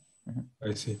 Mm-hmm. Mm-hmm.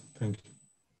 I see. Thank you.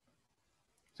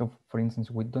 So, for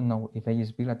instance, we don't know if A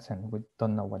is VILALTA. We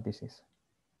don't know what this is,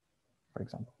 for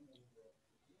example.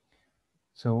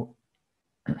 So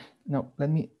now let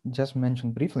me just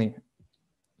mention briefly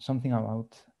something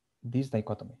about this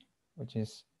dichotomy, which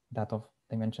is that of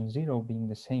dimension 0 being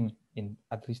the same,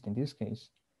 at least in this case,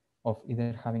 of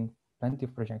either having plenty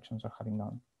of projections or having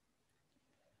none.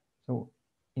 So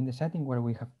in the setting where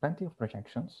we have plenty of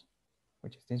projections,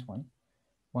 which is this one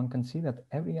can see that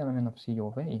every element of CU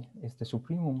of A is the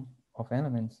supremum of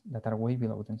elements that are way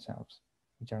below themselves,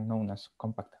 which are known as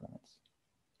compact elements.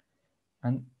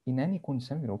 And in any Cuntz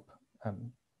semigroup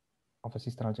of a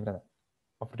sister algebra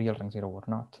of real rank 0 or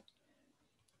not,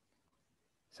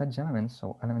 such elements,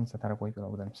 so elements that are way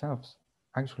below themselves,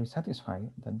 actually satisfy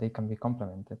that they can be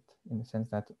complemented in the sense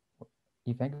that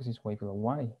if X is way below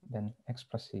Y, then X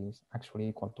plus C is actually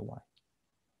equal to Y.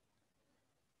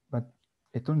 But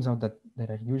it turns out that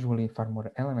there are usually far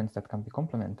more elements that can be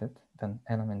complemented than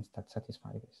elements that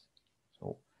satisfy this.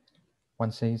 So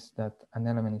one says that an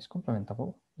element is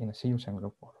complementable in a CU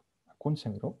semigroup or a Cuntz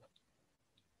semigroup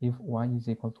if Y is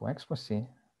equal to X plus C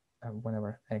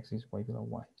whenever X is way below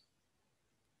Y.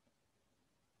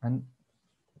 And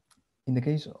in the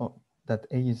case of that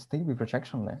A is stably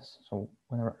projectionless, so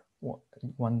whenever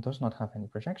one does not have any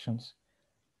projections,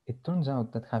 it turns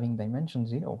out that having dimension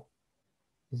 0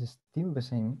 is still the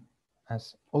same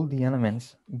as all the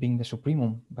elements being the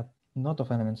supremum, but not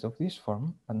of elements of this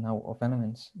form, but now of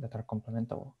elements that are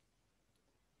complementable.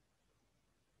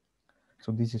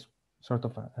 So this is sort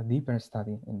of a deeper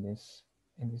study in this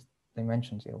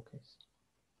dimension 0 case.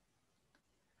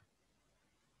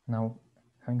 Now,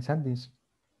 having said this,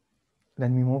 let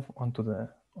me move on to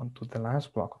the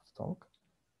last block of the talk,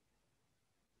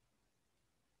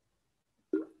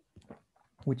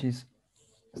 which is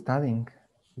studying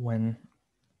when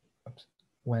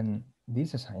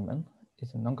this assignment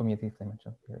is a non-commutative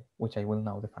dimension theory, which I will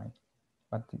now define.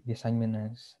 But the assignment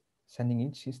is sending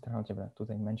each sister algebra to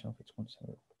the dimension of its Cuntz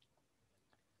semigroup.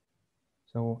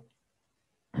 So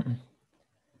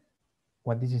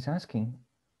what this is asking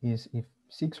is if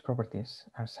 6 properties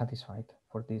are satisfied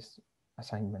for this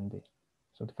assignment D.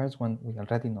 So the first one, we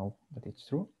already know that it's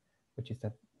true, which is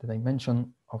that the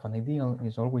dimension of an ideal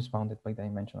is always bounded by the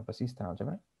dimension of a sister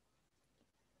algebra.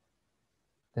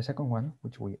 The second one,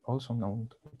 which we also know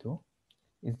to be true,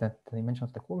 is that the dimension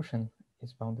of the quotient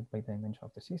is bounded by the dimension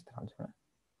of the sister algebra.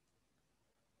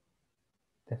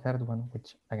 The third one,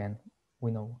 which again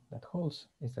we know that holds,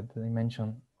 is that the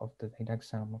dimension of the direct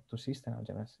sum of 2 sister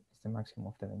algebras is the maximum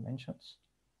of the dimensions.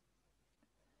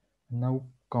 now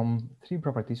come three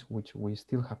properties which we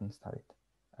still haven't studied.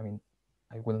 I mean,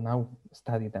 I will now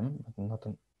study them, but not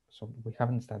so we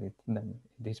haven't studied them in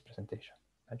this presentation.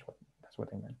 That's what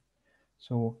I meant.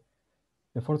 So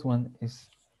the fourth one is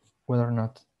whether or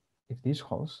not, if this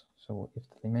holds, so if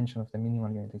the dimension of the minimal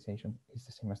unitization is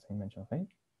the same as the dimension of A,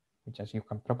 which, as you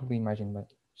can probably imagine by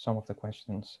some of the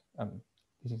questions,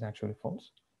 this is actually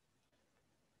false.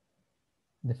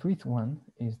 The fifth one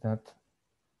is that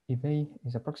if A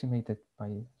is approximated by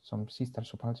some C-star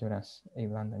subalgebras A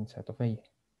lambda inside of A,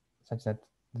 such that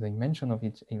the dimension of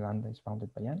each A lambda is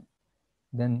bounded by n,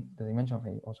 then the dimension of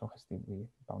A also has to be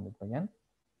bounded by n.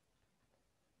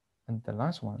 And the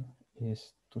last one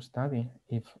is to study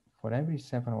if for every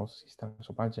separable C-star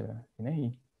subalgebra in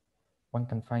A, one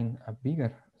can find a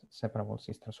bigger separable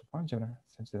C-star subalgebra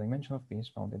such the dimension of B is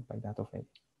bounded by that of A.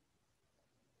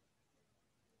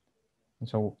 And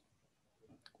so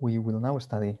we will now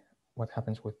study what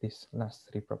happens with these last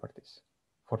three properties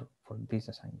for this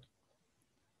assignment.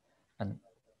 And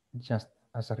just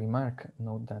as a remark,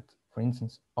 note that, for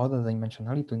instance, other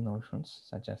dimensionality notions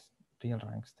such as real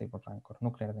rank, stable rank, or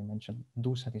nuclear dimension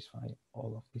do satisfy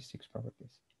all of these six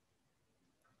properties.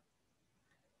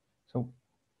 So,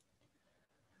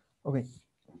 okay.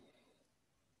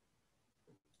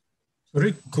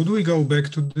 Sorry, could we go back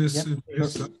to this? Yeah,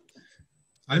 sure.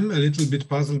 I'm a little bit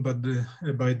puzzled by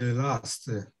the last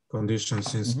condition,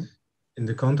 since in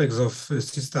the context of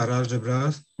C-star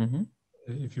algebras,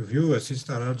 if you view a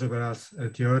C-star algebra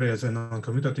theory as a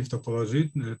non-commutative topology,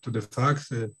 to the fact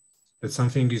that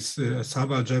something is a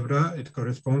subalgebra, it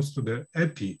corresponds to the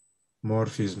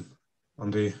epimorphism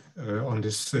on the on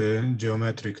this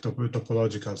geometric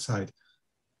topological side.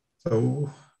 So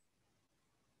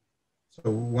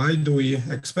why do we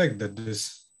expect that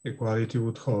this equality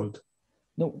would hold?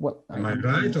 No, well, am I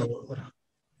right, or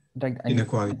right,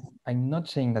 inequality? I'm not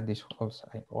saying that this holds.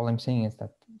 All I'm saying is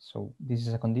that, so this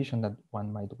is a condition that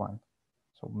one might want.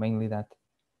 So mainly that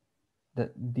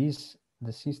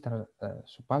the C-star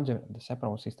subalgebra, the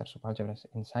separable C-star subalgebras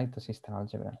inside the C-star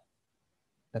algebra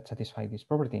that satisfy this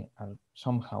property are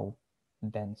somehow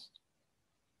dense.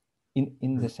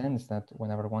 In the sense that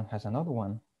whenever one has another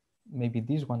one, maybe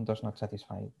this one does not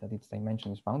satisfy that its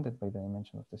dimension is bounded by the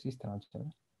dimension of the C-star algebra.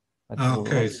 But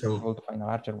okay, so able to find a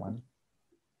larger one.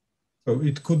 So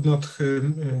it could not.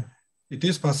 It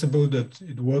is possible that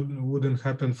it wouldn't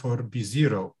happen for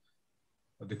B0.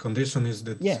 But the condition is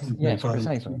that yes,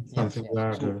 precisely. Something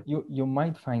larger. So you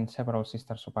might find several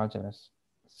C-star subalgebras,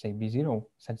 say B0,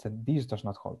 such that this does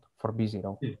not hold for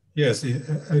B0. Yes,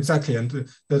 exactly, and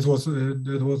that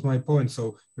was my point.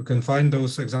 So you can find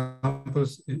those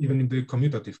examples even in the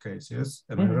commutative case. Yes,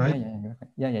 am I right?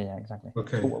 Yeah, exactly.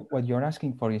 Okay. So what you're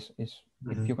asking for is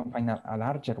if you can find a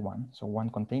larger one, so one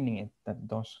containing it that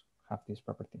does have this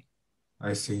property.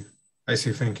 I see.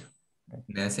 Thank you. Okay.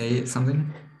 May I say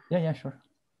something? Yeah, sure.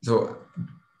 So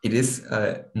it is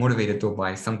motivated though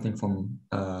by something from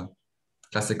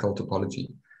classical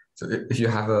topology. So if you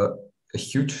have a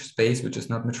huge space which is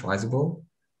not metrizable,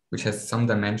 which has some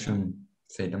dimension,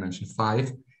 say dimension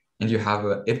 5, and you have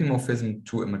an epimorphism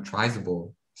to a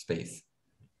metrizable space,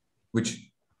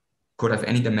 which could have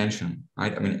any dimension,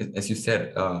 right? I mean, as you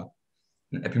said, an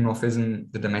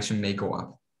epimorphism, the dimension may go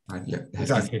up, right? Yeah,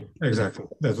 exactly.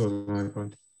 That was my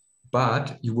point.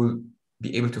 But you will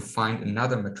be able to find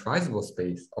another metrizable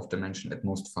space of dimension at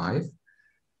most 5,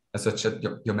 such that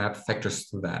your map factors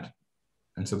through that.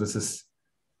 And so this is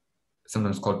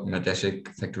sometimes called Madeshic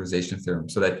factorization theorem.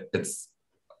 So that it's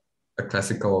a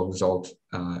classical result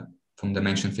from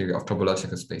dimension theory of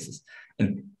topological spaces.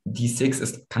 And D6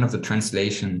 is kind of the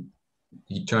translation.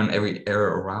 You turn every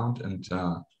error around and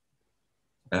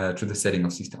to the setting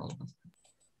of C-star algebras.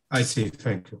 I see.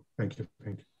 Thank you.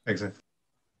 Exactly.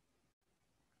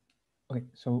 Okay,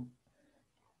 so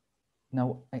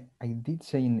now I did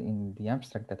say in the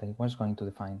abstract that I was going to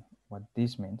define what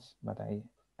this means, but I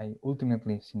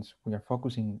ultimately, since we are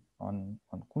focusing on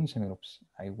Cuntz semigroups,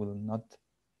 I will not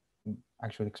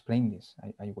actually explain this.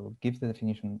 I will give the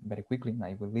definition very quickly and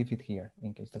I will leave it here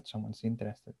in case that someone's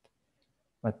interested.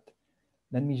 But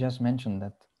let me just mention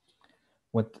that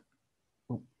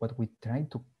what we try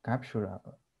to capture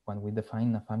when we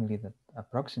define a family that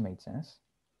approximates S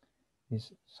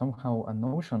is somehow a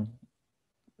notion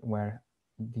where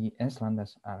the S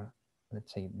lambdas are,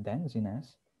 let's say, dense in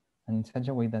S, and in such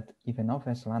a way that if enough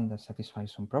S lambdas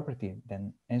satisfies some property,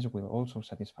 then S will also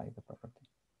satisfy the property.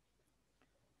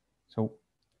 So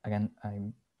again,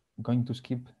 I'm going to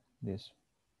skip this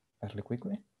fairly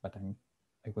quickly, but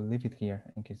I will leave it here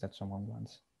in case that someone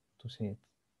wants to see it.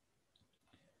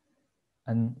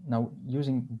 And now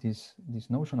using this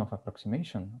notion of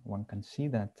approximation, one can see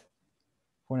that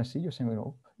for a CU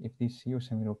semigroup, if this CU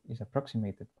semigroup is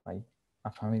approximated by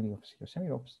a family of CU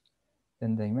semigroups,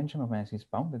 then the dimension of S is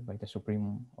bounded by the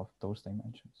supremum of those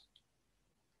dimensions.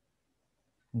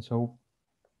 And so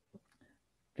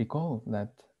recall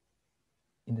that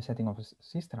in the setting of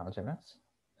C-star algebras,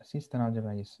 a C-star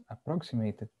algebra is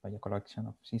approximated by a collection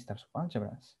of C-star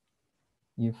subalgebras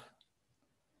if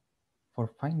for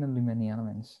finitely many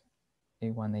elements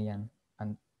A1, AN,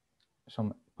 and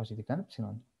some positive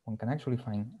epsilon, one can actually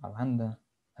find a lambda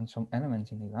and some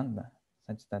elements in a lambda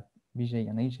such that Bj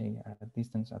and Aj are at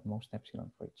distance at most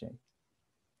epsilon for Aj.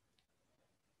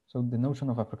 So the notion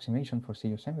of approximation for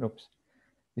CU semigroups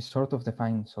is sort of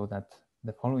defined so that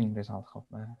the following result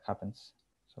happens.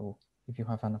 So if you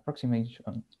have an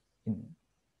approximation in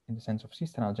the sense of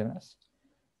C-star algebras,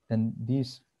 then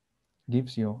this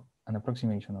gives you an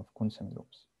approximation of Cuntz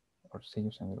semigroups or CU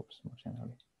semigroups more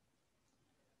generally.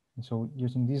 And so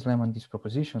using this lemma and this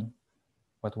proposition,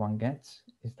 what one gets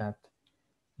is that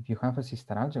if you have a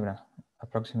C-star algebra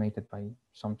approximated by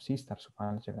some C-star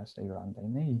subalgebras A lambda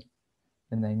in A,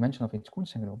 then the dimension of its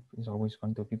Cuntz semigroup is always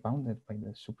going to be bounded by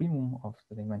the supremum of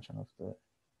the dimension of the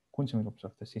Cuntz semigroups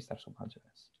of the C-star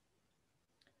subalgebras.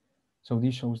 So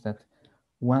this shows that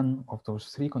one of those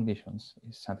three conditions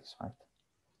is satisfied,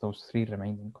 those three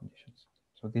remaining conditions.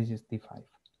 So this is D5.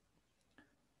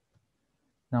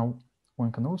 Now,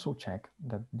 one can also check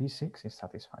that D6 is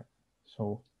satisfied.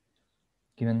 So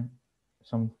given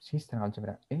some C-star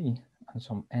algebra A and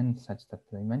some n such that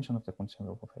the dimension of the Cuntz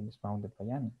semigroup of A is bounded by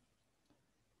n,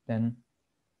 then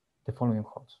the following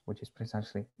holds, which is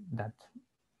precisely that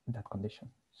condition.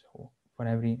 So for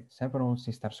every several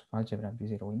C-star subalgebra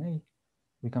B0 in A,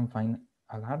 we can find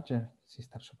a larger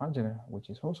C-star subalgebra, which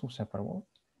is also separable,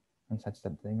 and such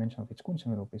that the dimension of its Cuntz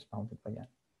semigroup is bounded by n.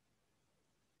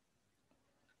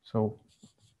 So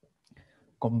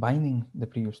combining the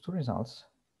previous two results,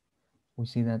 we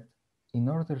see that in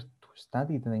order to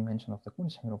study the dimension of the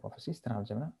Cuntz semigroup of a C-star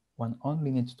algebra, one only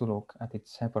needs to look at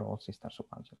its separable C-star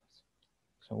subalgebras.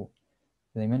 So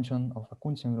the dimension of a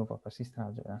Cuntz semigroup of a C-star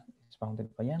algebra is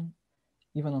bounded by n,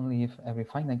 even only if every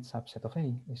finite subset of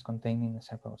A is contained in a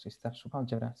separable C-star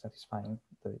subalgebra satisfying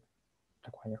the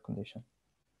required condition.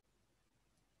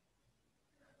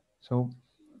 So,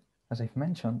 as I've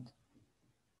mentioned,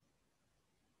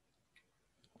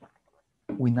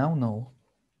 we now know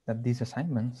that this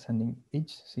assignment, sending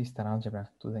each C-star algebra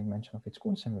to the dimension of its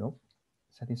Cuntz semigroup,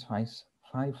 satisfies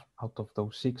 5 out of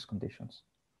those 6 conditions.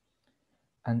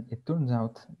 And it turns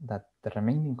out that the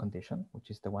remaining condition, which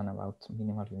is the one about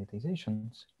minimal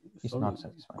unitizations, is not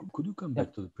satisfied. Could you come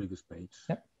back to the previous page?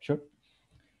 Yeah, sure.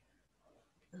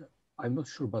 I'm not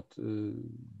sure, but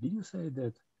did you say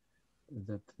that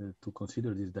to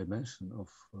consider this dimension of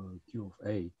Q of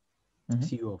A,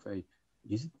 CU of A,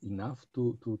 is it enough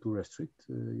to restrict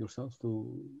yourself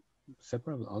to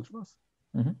separable algebras?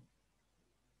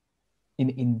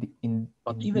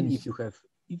 But even if you have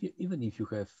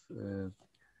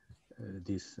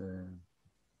this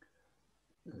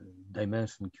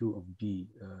dimension Q of B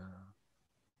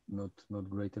not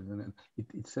greater than n,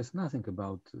 it says nothing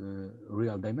about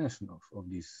real dimension of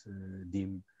this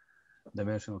dim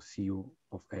dimension of CU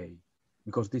of A,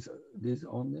 because this is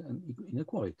only an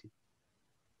inequality.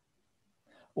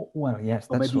 Well, yes,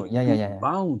 so that's true. Yeah.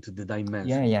 Bound the dimension.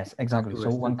 Yeah, yes, exactly.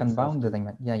 So one can bound the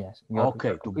dimension. Yeah, yes.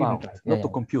 Okay, to bound, right. Not to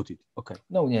compute it. Okay.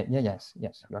 No, yes. You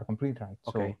are completely right.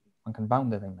 Okay. So one can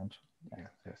bound the dimension.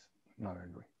 Yes. No, I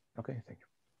agree. Okay, thank you.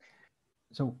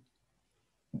 So,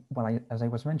 well, as I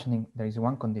was mentioning, there is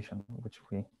one condition which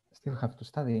we still have to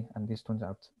study, and this turns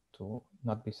out to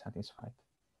not be satisfied.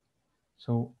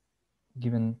 So,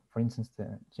 given, for instance,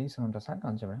 the Jason-Razak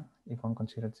algebra, if one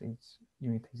considers its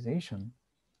unitization,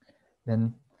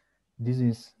 then this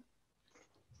is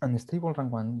an stable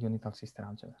rank 1 unital C-star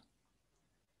algebra,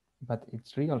 but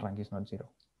its real rank is not 0.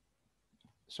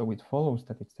 So it follows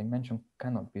that its dimension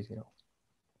cannot be 0.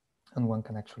 And one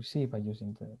can actually see by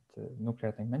using the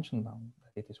nuclear dimension bound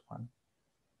that it is 1.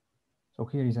 So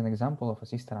here is an example of a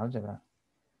C-star algebra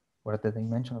where the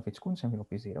dimension of its Cuntz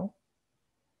semigroup is 0,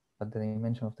 but the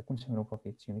dimension of the Cuntz semigroup of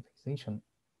its unitization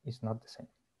is not the same.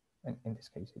 And in this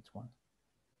case, it's 1.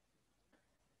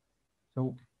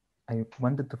 So I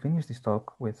wanted to finish this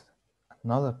talk with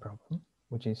another problem,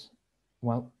 which is,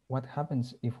 well, what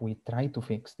happens if we try to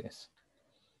fix this?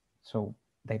 So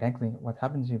directly, what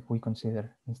happens if we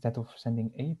consider, instead of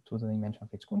sending A to the dimension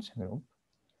of its Cuntz semigroup,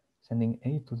 sending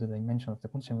A to the dimension of the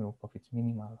Cuntz semigroup of its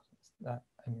minimal,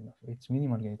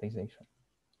 unitization?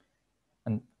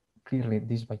 And clearly,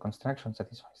 this by construction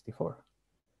satisfies D4.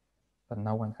 but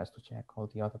no one has to check all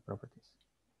the other properties.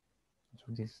 So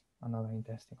this is another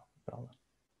interesting problem.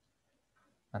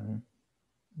 And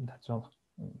that's all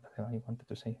that I wanted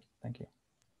to say. Thank you.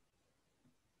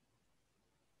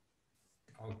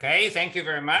 Okay, thank you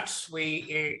very much.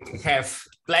 We have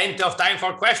plenty of time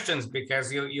for questions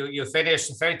because you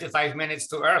finished 35 minutes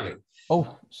too early.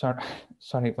 Oh,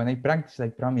 sorry. When I practiced, I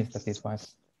promised that it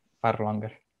was far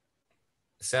longer.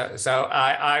 So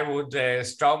I would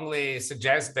strongly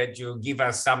suggest that you give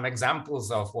us some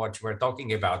examples of what we're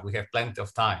talking about. We have plenty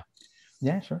of time.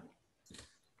 Yeah, sure.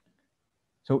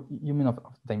 So you mean of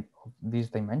this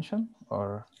dimension,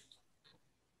 or?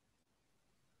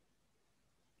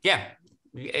 Yeah,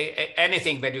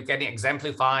 anything that you can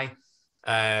exemplify.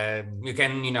 You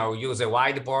can, use a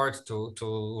whiteboard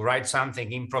to write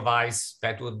something, improvise.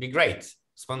 That would be great,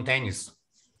 spontaneous.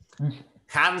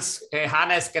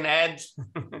 Hannes can add.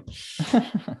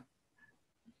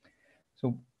 So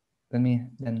let me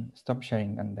then stop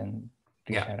sharing and then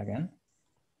reshare again.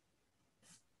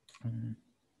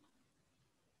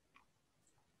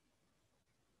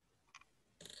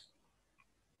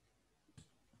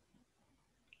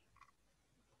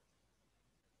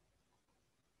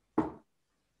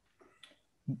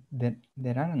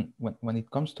 There aren't, when it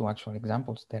comes to actual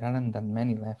examples, there aren't that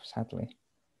many left, sadly.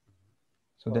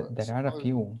 So there are a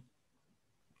few.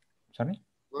 Sorry?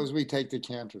 Suppose we take the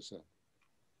Cantor set.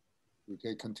 We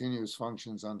take continuous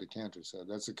functions on the Cantor set.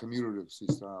 That's a commutative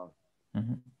C-star.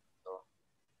 Mm-hmm. So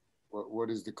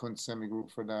what is the Cuntz semigroup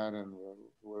for that, and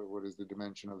what is the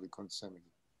dimension of the Cuntz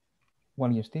semigroup?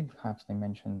 Well, you still have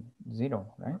dimension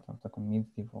 0, right? Of the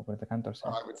commutative over the Cantor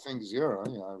set. I would think 0.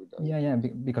 Yeah, Yeah,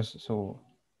 because so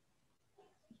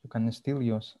you can still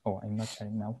use. Oh, I'm not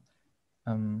sharing now.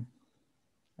 Let me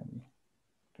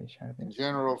reshare this. In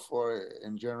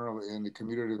general, in the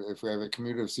commutative, if we have a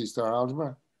commutative C-star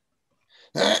algebra,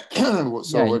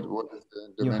 so what is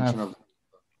the dimension of?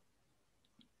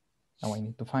 Now I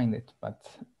need to find it, but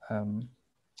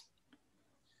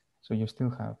so you still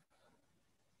have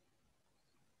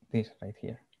this right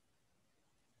here.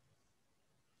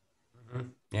 Mm-hmm.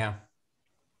 Yeah.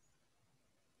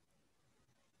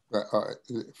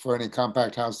 For any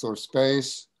compact Hausdorff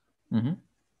space. Mm-hmm.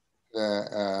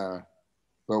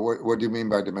 But what do you mean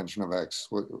by dimension of X?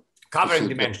 Covering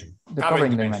dimension. The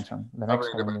covering dimension. The next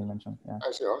covering dimension. Yeah.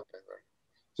 I see. Okay. Right.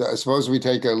 So I suppose we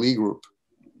take a Lie group.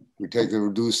 We take the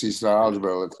reduced C-star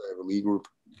algebra. Let's say a Lie group.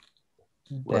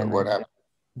 What happens?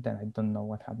 Then I don't know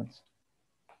what happens.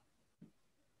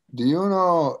 Do you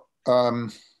know?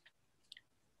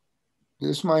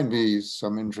 This might be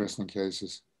some interesting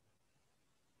cases.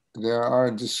 There are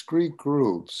discrete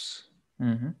groups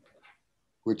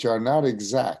which are not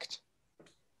exact,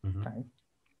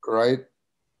 right?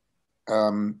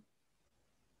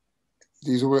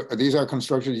 These are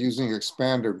constructed using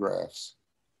expander graphs.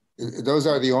 Those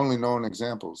are the only known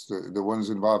examples, the ones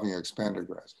involving expander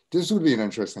graphs. This would be an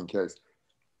interesting case.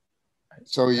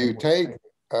 So you take,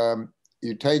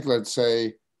 let's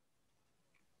say,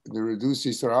 the reduced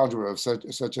C-star algebra of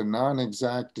such a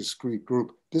non-exact discrete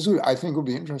group. This would, I think, would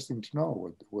be interesting to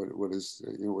know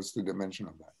what's the dimension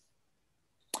of that.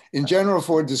 In general,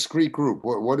 for a discrete group,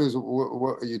 what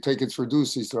you take its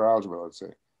reduced C-star algebra, let's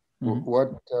say.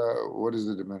 What is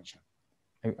the dimension?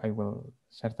 I will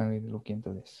certainly look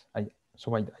into this. I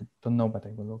don't know, but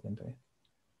I will look into it.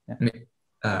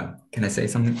 Yeah. Can I say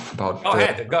something about?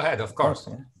 Go ahead, of course.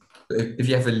 Yeah. If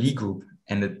you have a Lie group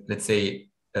and let's say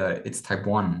it's type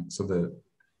 1, so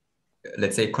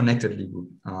let's say connected Lie group,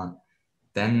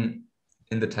 then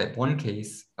in the type 1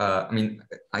 case, I mean,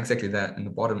 exactly that in the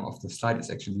bottom of the slide is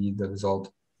actually the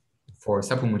result for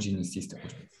subhomogeneous C-star.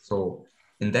 So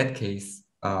in that case,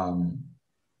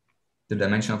 the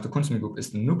dimension of the Cuntz group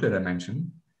is the nuclear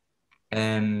dimension.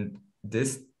 And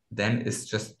this then is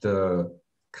just the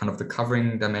kind of the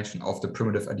covering dimension of the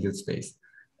primitive ideal space.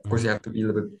 Of course, you have to be a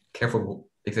little bit careful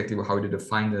exactly how you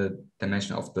define the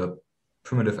dimension of the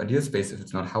primitive ideal space if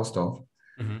it's not Hausdorff.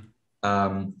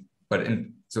 But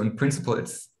in principle,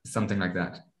 it's something like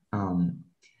that.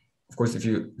 Of course, if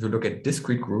you look at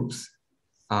discrete groups,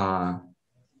 and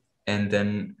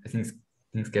then I think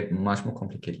things get much more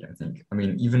complicated, I think. I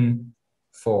mean, even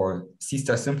for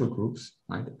C-star simple groups,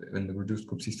 right, when the reduced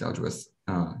group C-star algebra is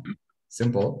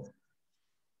simple,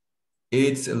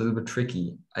 it's a little bit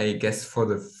tricky. I guess for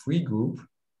the free group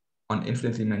on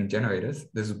infinitely many generators,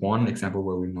 this is one example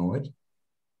where we know it.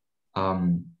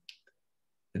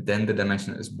 Then the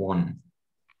dimension is 1,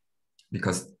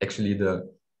 because actually the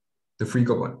free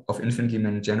group of infinitely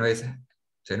many generators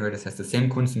has the same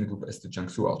Cuntz group as the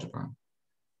Jiangsu algebra.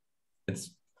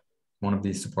 It's one of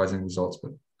these surprising results,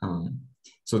 but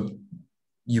so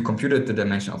you computed the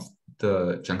dimension of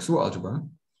the Jiangsu algebra.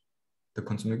 The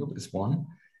consumer group is 1.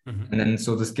 And then,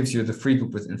 so this gives you the free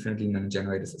group with infinitely many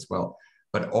generators as well.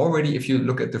 But already, if you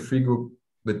look at the free group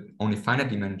with only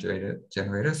finitely many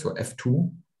generators, so F2,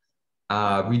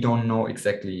 we don't know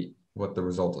exactly what the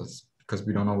result is, because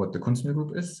we don't know what the consumer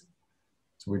group is.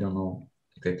 So we don't know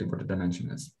exactly what the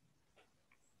dimension is.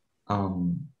 But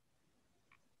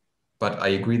I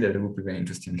agree that it would be very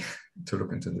interesting to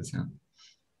look into this, yeah.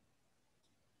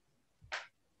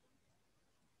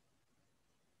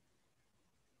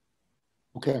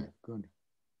 Okay, good.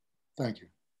 Thank you.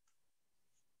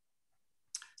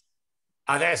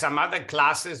 Are there some other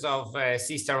classes of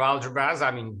C-star algebras,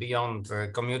 I mean, beyond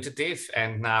commutative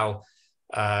and now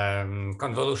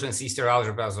convolution C-star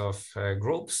algebras of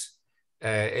groups,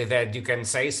 that you can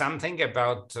say something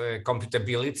about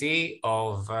computability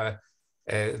of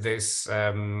this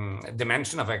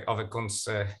dimension of a Cuntz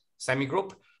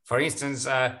semigroup? For instance,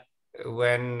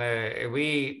 when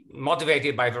we,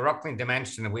 motivated by the Rokhlin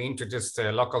dimension, we introduced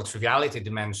a local triviality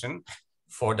dimension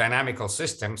for dynamical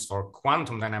systems, for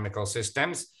quantum dynamical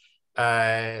systems,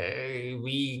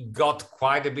 we got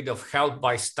quite a bit of help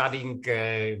by studying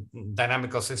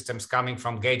dynamical systems coming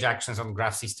from gauge actions on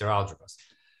graph C-star algebras.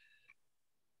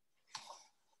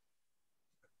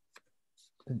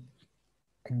 I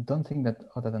don't think that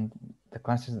other than the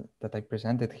classes that I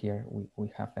presented here, we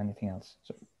have anything else.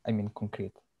 So, I mean,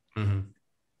 concrete.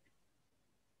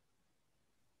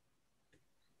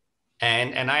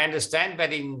 And I understand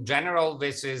that in general,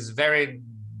 this is very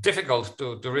difficult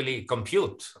to really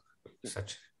compute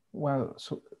such. Well,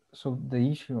 so the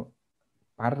issue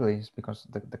partly is because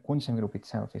the Cuntz semigroup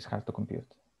itself is hard to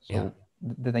compute. So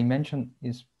the dimension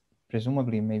is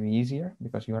presumably maybe easier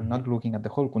because you are not looking at the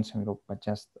whole Cuntz semigroup, but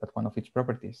just at one of its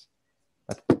properties.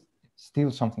 But it's still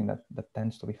something that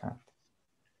tends to be hard.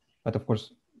 But of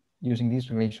course, using these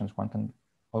relations, one can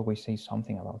always say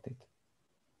something about it.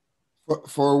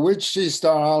 For which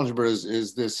C-star algebras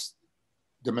is this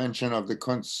dimension of the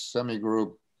Cuntz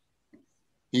semigroup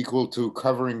equal to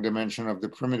covering dimension of the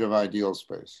primitive ideal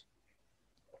space?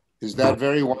 Is that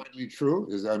very widely true?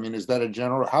 Is that a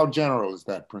general, how general is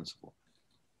that principle?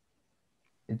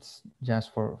 It's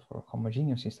just for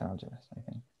homogeneous C-star algebras, I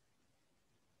think.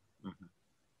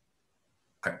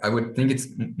 I would think it's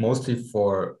mostly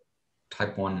for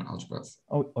type 1 algebras.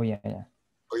 Oh yeah.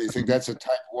 Oh, you think that's a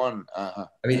type 1? I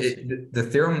mean, the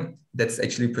theorem that's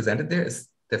actually presented there is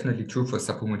definitely true for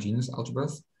subhomogeneous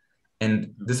algebras.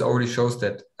 And this already shows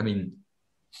that, I mean,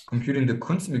 computing the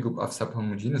Cuntz semigroup of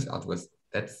subhomogeneous algebras,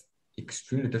 that's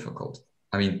extremely difficult.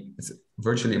 I mean, it's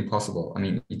virtually impossible. I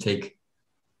mean, you take,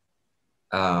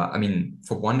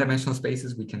 for one-dimensional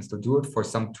spaces, we can still do it. For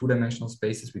some two-dimensional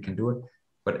spaces, we can do it.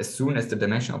 But as soon as the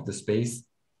dimension of the space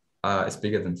is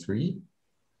bigger than 3,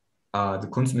 the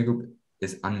Cuntz semigroup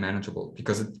is unmanageable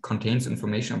because it contains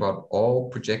information about all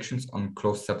projections on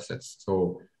closed subsets.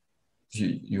 So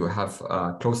you have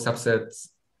closed subsets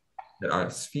that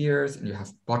are spheres, and you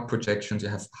have Bott projections, you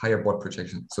have higher Bott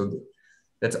projections. So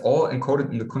that's all encoded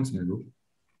in the Cuntz semigroup.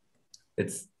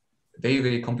 It's very,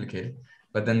 very complicated.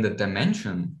 But then the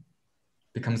dimension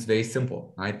becomes very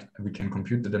simple, right? We can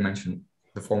compute the dimension,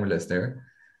 the formula is there.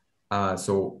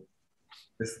 So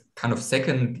this kind of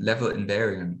second level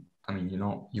invariant, I mean,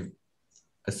 you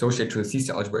associate to a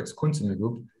C-star algebra its Cuntz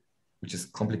semigroup, which is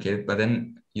complicated, but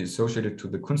then you associate it to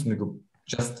the Cuntz semigroup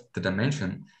just the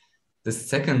dimension. The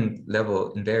second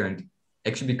level invariant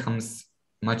actually becomes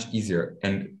much easier.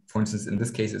 And for instance, in this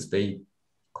case, it's very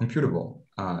computable.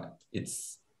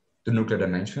 It's the nuclear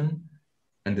dimension,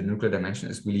 and the nuclear dimension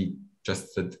is really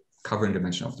just the covering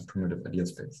dimension of the primitive ideal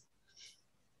space.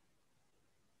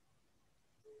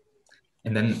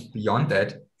 And then beyond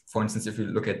that, for instance, if you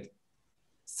look at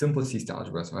simple C-star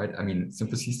algebras, right? I mean,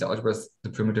 simple C-star algebras, the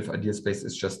primitive ideal space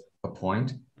is just a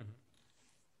point.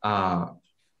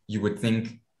 You would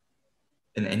think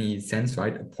in any sense,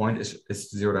 right? A point is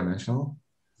zero-dimensional.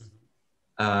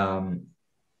 But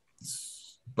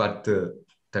the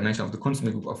dimension of the Cuntz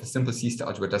semigroup of a simple C-star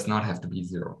algebra does not have to be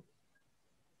 0.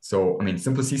 So, I mean,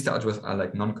 simple C-star algebras are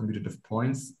like non-commutative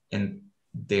points, and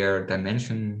their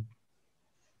dimension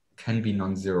can be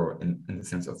non-zero in the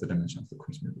sense of the dimension of the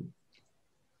Cuntz semigroup.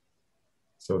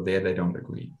 So there they don't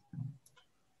agree.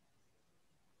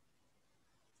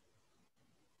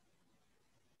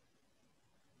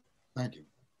 Thank you.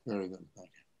 Very good. Thank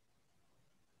you.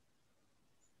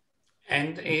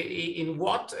 And in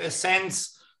what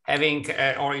sense having,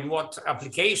 or in what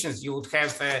applications you would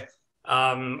have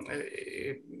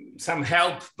some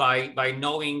help by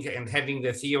knowing and having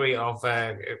the theory of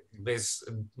this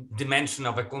dimension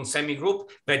of a Cuntz semigroup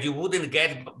that you wouldn't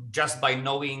get just by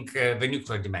knowing the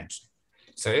nuclear dimension.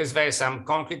 So is there some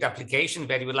concrete application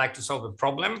that you would like to solve a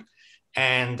problem,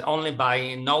 and only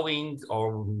by knowing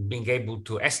or being able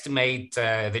to estimate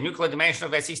the nuclear dimension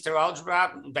of a sister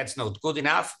algebra, that's not good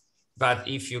enough. But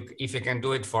if you can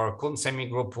do it for a Cuntz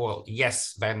semigroup, well,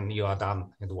 yes, then you are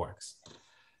done. It works.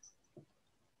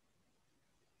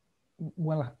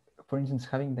 Well, for instance,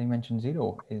 having dimension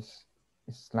 0 is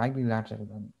slightly larger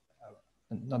than,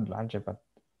 not larger, but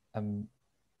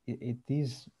it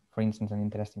is, for instance, an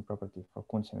interesting property for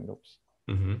Cuntz semigroups.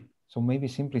 Mm-hmm. So maybe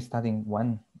simply studying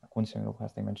one Cuntz semigroup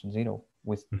has dimension 0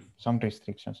 with some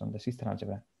restrictions on the sister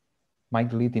algebra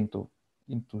might lead into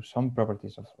some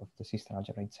properties of the sister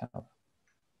algebra itself,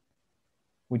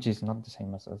 which is not the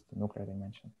same as the nuclear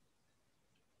dimension.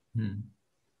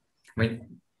 I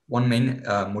mean, one main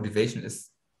motivation is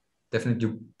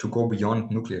definitely to go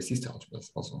beyond nuclear sister algebras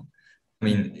also. I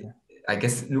mean, I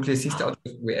guess nuclear sister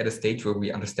algebras, we're at a stage where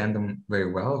we understand them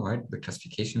very well, right? The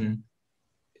classification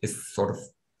is sort of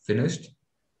finished.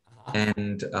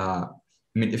 And I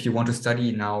mean, if you want to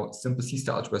study now simple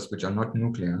sister algebras, which are not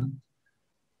nuclear,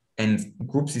 and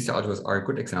group sister algebras are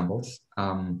good examples,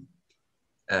 I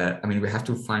mean, we have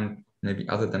to find maybe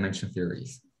other dimension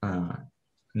theories.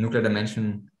 Nuclear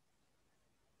dimension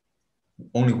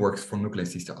only works for nuclear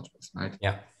sister algebras, right?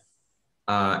 Yeah.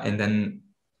 And then,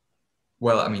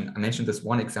 well, I mean, I mentioned this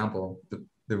one example,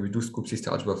 the reduced group sister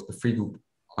algebra of the free group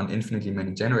on infinitely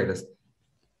many generators,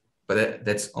 but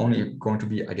that's only going to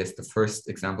be, I guess, the first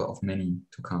example of many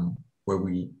to come where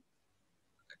we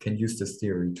can use this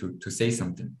theory to say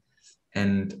something.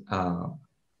 And I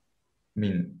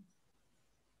mean,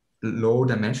 low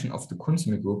dimension of the Cuntz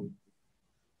semigroup,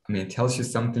 I mean, it tells you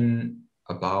something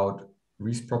about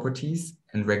Riesz properties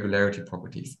and regularity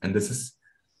properties. And this is,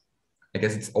 I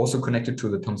guess it's also connected to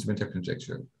the Thomson-Winter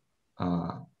conjecture.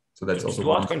 So that's also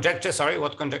what conjecture? Sorry,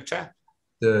 what conjecture?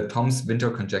 The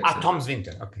Thomson-Winter conjecture. Ah,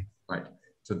 Thomson-Winter, okay. Right.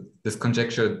 So this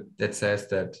conjecture that says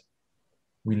that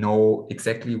we know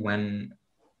exactly when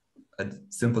a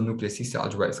simple nuclear sister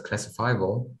algebra is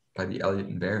classifiable by the Elliott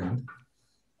invariant.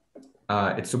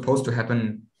 It's supposed to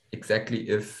happen exactly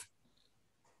if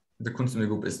the Cuntz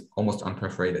semigroup is almost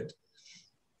unperforated.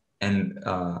 And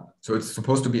so it's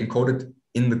supposed to be encoded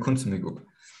in the Cuntz semigroup.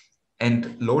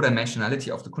 And low dimensionality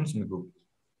of the Cuntz semigroup,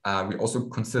 we also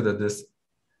consider this,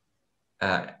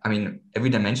 I mean, every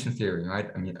dimension theory, right?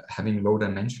 I mean, having low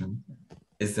dimension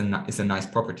is a nice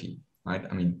property, right?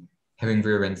 I mean, having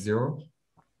real rank 0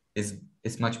 is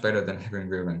much better than having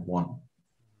real rank 1.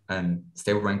 And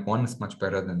stable rank 1 is much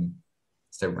better than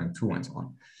stable rank 2 and so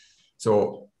on.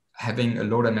 So having a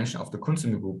low dimension of the Cuntz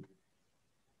semigroup,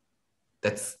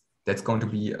 that's going to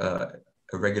be a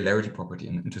regularity property,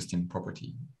 an interesting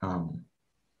property.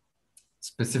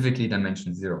 Specifically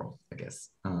dimension 0, I guess.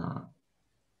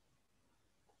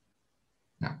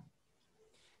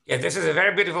 Yeah, this is a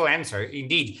very beautiful answer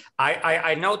indeed.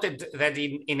 I noted that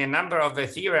in a number of the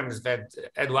theorems that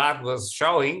EDUARD was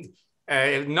showing,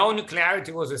 no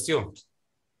nuclearity was assumed.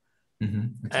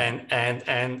 Mm-hmm.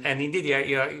 And indeed,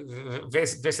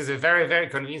 this is a very, very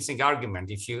convincing argument.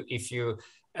 If you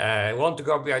want to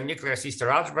go beyond nuclear sister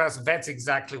algebras, that's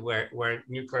exactly where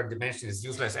nuclear dimension is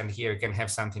useless, and here you can have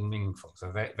something meaningful.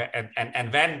 So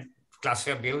and then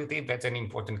classifiability, that's an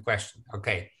important question.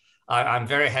 Okay, I'm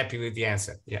very happy with the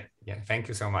answer. Yeah. Thank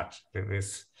you so much.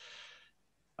 This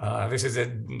is a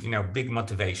big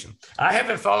motivation. I have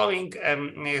a following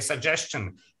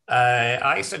suggestion.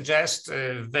 I suggest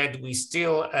that we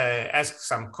still ask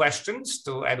some questions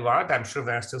to EDUARD. I'm sure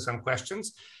there are still some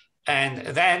questions. And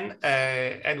then,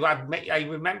 EDUARD, I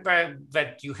remember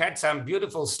that you had some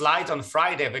beautiful slides on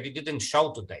Friday that you didn't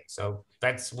show today. So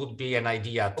that would be an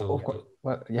idea to...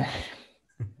 Well, yeah,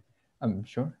 I'm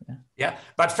sure. Yeah,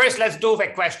 but first let's do the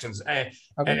questions.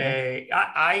 Okay.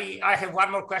 I have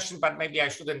one more question, but maybe I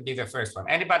shouldn't be the first one.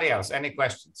 Anybody else? Any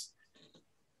questions?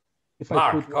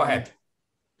 Mark, go ahead.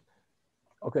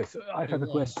 Okay, so I have a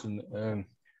question.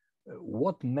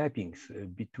 What mappings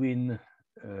between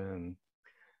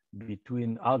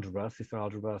algebras, sister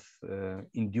algebras,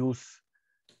 induce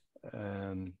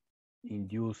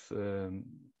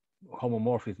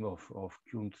homomorphism of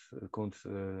Cuntz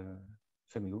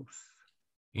semigroups?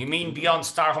 You mean beyond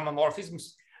star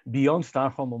homomorphisms? Beyond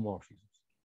star homomorphisms.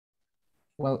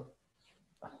 Well,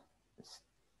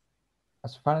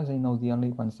 as far as I know, the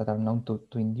only ones that are known to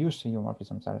induce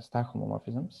homomorphisms are star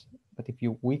homomorphisms. But if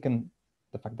you weaken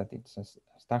the fact that it's a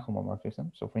star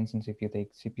homomorphism, so for instance, if you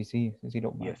take CPC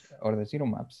 0 maps or the 0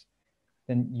 maps,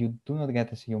 then you do not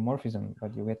get a CU-morphism,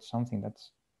 but you get something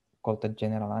that's called a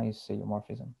generalized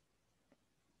CU-morphism.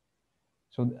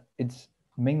 So it's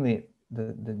mainly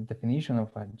the definition of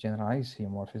a generalized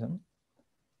CU-morphism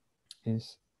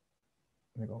is,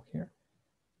 let me go here,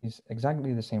 is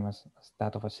exactly the same as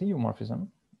that of a CU-morphism,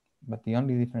 but the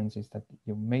only difference is that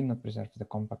you may not preserve the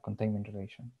compact containment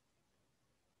relation.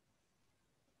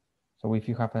 So if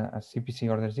you have a CPC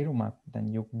order 0 map, then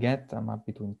you get a map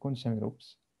between Cuntz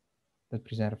semigroups that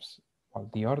preserves, well,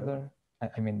 the order,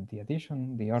 I mean the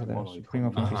addition, the order, supreme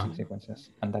of increasing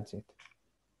sequences, and that's it.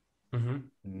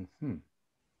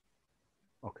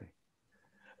 Okay.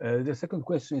 The second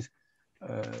question is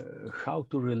how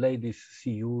to relate this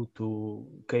CU to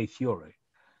K theory.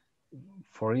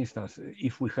 For instance,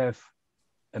 if we have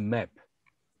a map,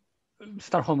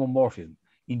 star homomorphism,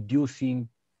 inducing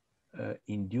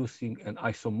an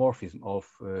isomorphism of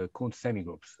Cuntz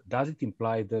semigroups, does it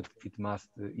imply that it must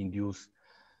induce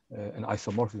an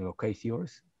isomorphism of K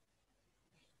theories?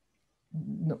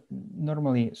 No,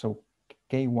 normally, so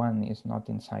K1 is not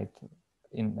inside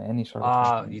in any sort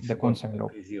of the Cuntz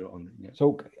semigroup. K0 only, yeah.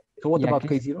 So what about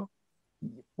K0?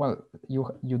 Well,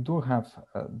 you do have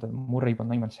the Murray von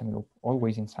Neumann semigroup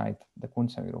always inside the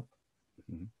Cuntz semigroup.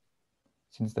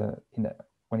 Since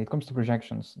when it comes to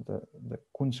projections, the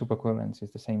Cuntz superequivalence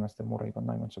is the same as the Murray von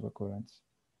Neumann superequivalence.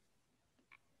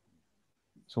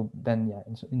 So then, yeah,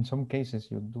 in some cases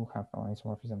you do have an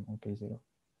isomorphism on K0.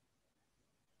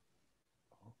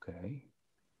 Okay.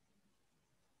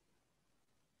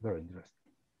 Very interesting.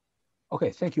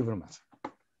 Okay, thank you very much.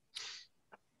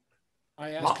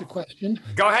 I ask a question?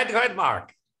 Go ahead,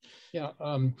 Mark. Yeah,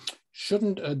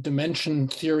 shouldn't a dimension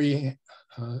theory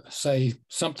say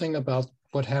something about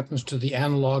what happens to the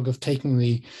analog of taking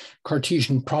the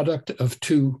Cartesian product of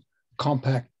two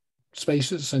compact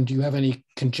spaces? And do you have any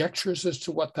conjectures as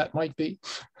to what that might be?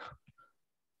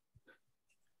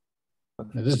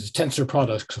 Now, this is tensor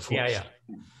products, of course. Yeah.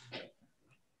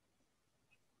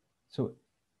 So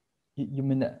you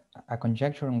mean a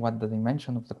conjecture on what the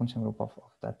dimension of the Cuntz group of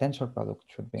the tensor product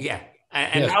should be? Yeah,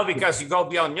 and now because you go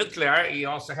beyond nuclear, you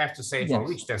also have to say for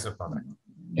which tensor product.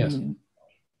 Yes.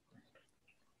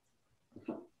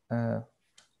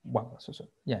 Well,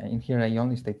 yeah, in here I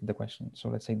only stated the question. So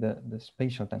let's say the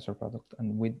spatial tensor product,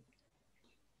 and with,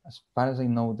 as far as I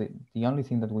know, the only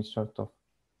thing that we sort of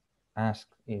ask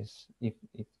is if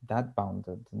that bound,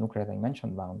 the nuclear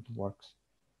dimension bound, works.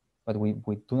 But we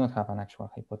do not have an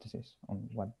actual hypothesis on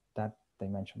what that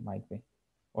dimension might be,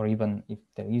 or even if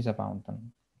there is a bound,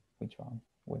 then which bound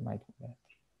we might get.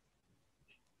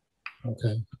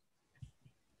 Okay.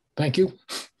 Thank you.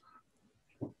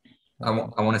 I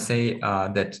want to say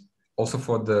that also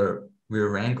for the real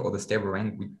rank or the stable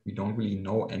rank, we don't really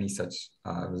know any such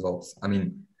results. I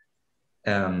mean,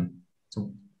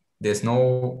 so there's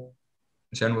no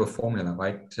general formula,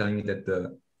 right, telling me that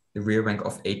the real rank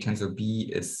of A tensor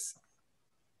B is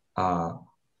the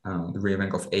real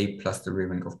rank of A plus the real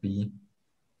rank of B.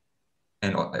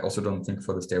 And I also don't think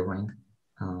for the stable rank,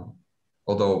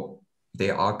 although they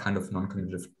are kind of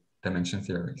non-commutative dimension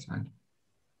theories, right?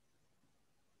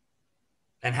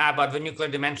 And how about the nuclear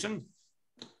dimension?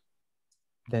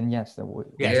 Then yes,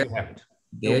 yes, you have it.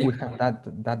 We have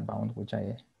that bound, which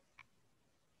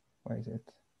where is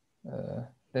it?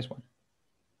 This one.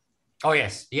 Oh,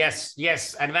 yes.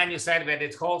 And when you said that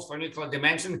it holds for neutral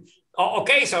dimension,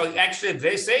 okay, so actually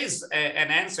this is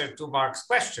an answer to Mark's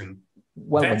question.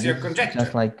 Well, that's your conjecture.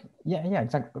 Just like, yeah,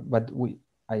 exactly. But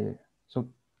so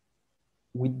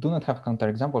we do not have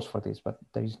counterexamples for this, but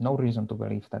there is no reason to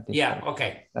believe that this. Yeah,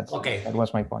 okay. That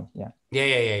was my point. Yeah.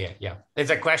 Yeah.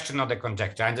 It's a question of the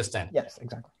conjecture. I understand. Yes,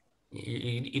 exactly.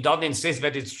 You don't insist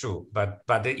that it's true, but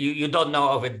you don't know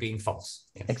of it being false.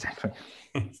 Yes. Exactly.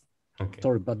 Okay.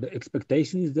 Sorry, but the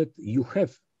expectation is that you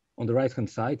have on the right-hand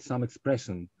side some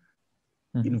expression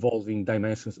involving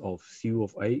dimensions of CU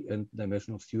of A and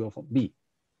dimension of CU of B.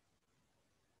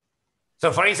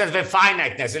 So for instance, the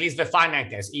finiteness, at least the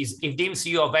finiteness is if dim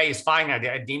CU of A is finite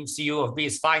and dim CU of B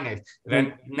is finite,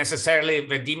 then necessarily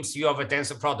the dim CU of a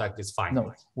tensor product is finite.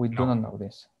 No, we do not know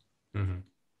this.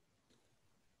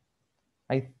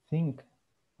 I think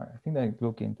I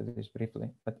look into this briefly,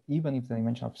 but even if the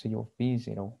dimension of CU of B is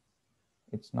 0,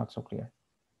 it's not so clear.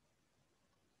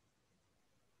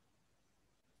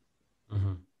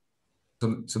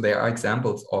 So there are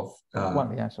examples of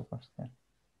well, yes, of course. Yeah.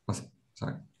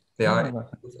 Sorry. There are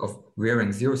examples of real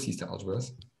rank 0 C-star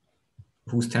algebras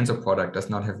whose tensor product does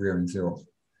not have real rank 0.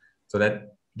 So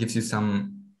that gives you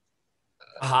some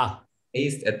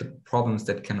taste at the problems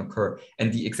that can occur.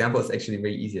 And the example is actually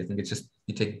very easy. I think it's just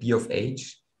you take B of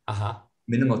H,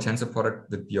 minimal tensor product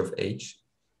with B of H,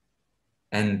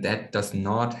 and that does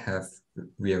not have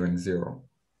real-rank 0,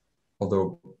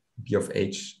 although B of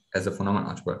H as a phenomenon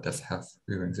algebra does have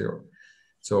real-rank 0.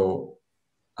 So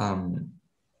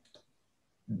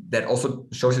that also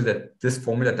shows you that this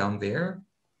formula down there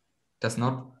does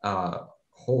not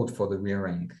hold for the real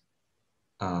rank.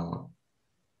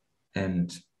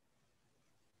 And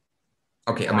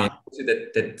okay, I mean,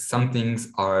 that some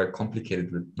things are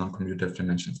complicated with non-commutative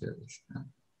dimension theories. Yeah.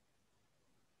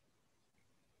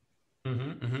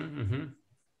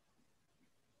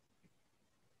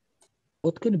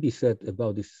 What can be said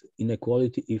about this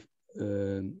inequality if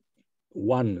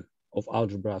one of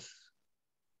algebras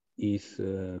is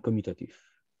commutative?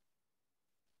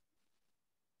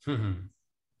 I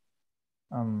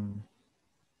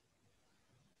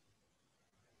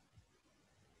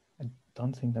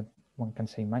don't think that one can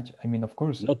say much. I mean, of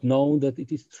course, not known that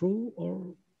it is true,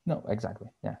 or no, exactly,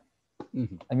 yeah.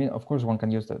 I mean, of course, one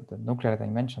can use the nuclear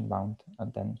dimension bound,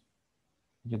 and then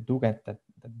you do get that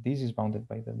this is bounded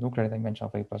by the nuclear dimension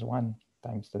of A plus 1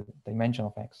 times the dimension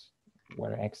of X,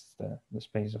 where X is the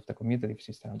space of the commutative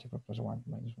sister algebra plus 1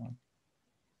 minus 1.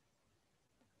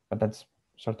 But that's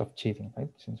sort of cheating, right?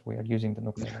 Since we are using the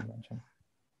nuclear dimension.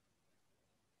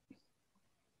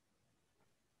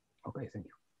 Okay, thank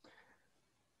you.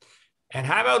 And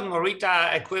how about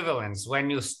Morita equivalence? When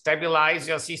you stabilize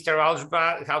your sister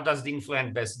algebra, how does it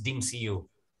influence this dim CU?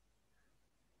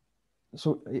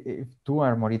 So if two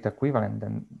are Morita equivalent,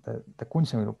 then the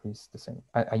Cuntz semigroup is the same.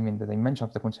 I mean, the dimension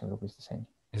of the Cuntz semigroup is the same.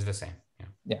 Is the same, yeah.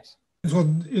 Yes.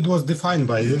 It was defined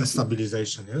by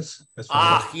stabilization, yes? Yes.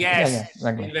 Yeah,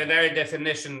 exactly. In the very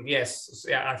definition, yes.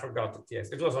 Yeah, I forgot it, yes.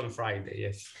 It was on Friday,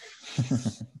 yes.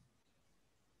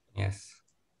 Yes.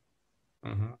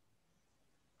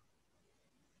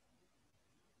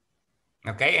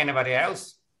 Okay, anybody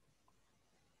else?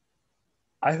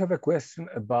 I have a question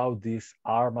about this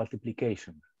R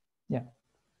multiplication. Yeah.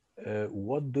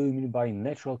 What do you mean by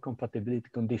natural compatibility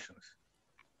conditions?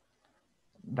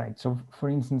 Right. So, for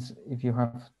instance, if you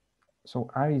have, so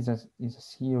R is a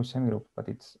CU semigroup, but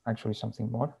it's actually something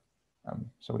more.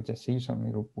 So it's a CU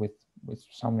semigroup with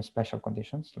some special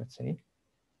conditions, let's say.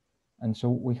 And so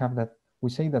we have that. We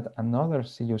say that another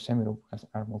CU semigroup has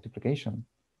R multiplication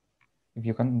if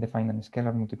you can define a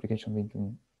scalar multiplication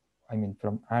between, I mean,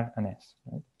 from R and S,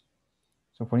 right?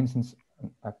 So for instance,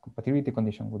 a compatibility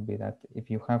condition would be that if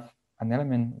you have an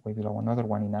element way below another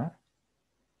one in R,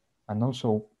 and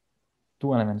also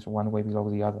two elements one way below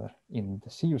the other in the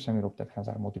CU semigroup that has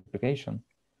R multiplication,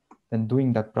 then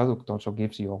doing that product also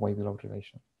gives you a way below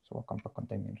relation, so a compact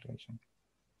containment relation.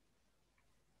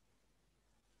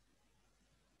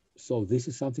 So this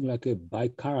is something like a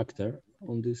bicharacter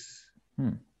on this.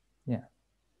 Yeah.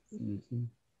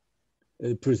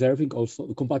 Preserving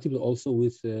also, compatible also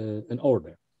with an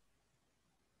order.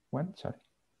 What? Sorry.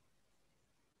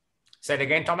 Say it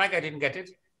again, Tomek, I didn't get it.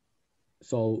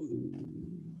 So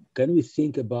can we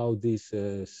think about this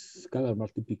scalar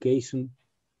multiplication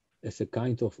as a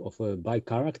kind of a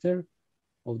bicharacter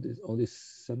of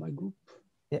this semigroup?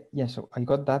 Yeah, so I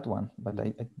got that one, but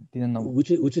I didn't know.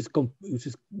 Which is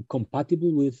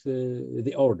compatible with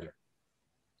the order.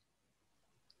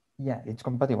 Yeah, it's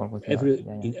compatible with every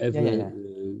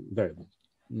variable.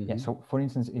 Yeah, so for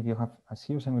instance, if you have a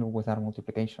CU semigroup with R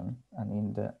multiplication, and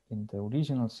in the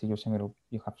original CU semigroup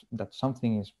you have that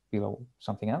something is below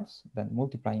something else, then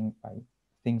multiplying by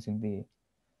things in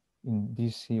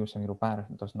this CU semigroup R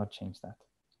does not change that.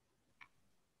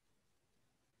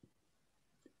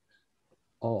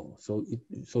 Oh, so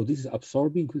this is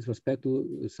absorbing with respect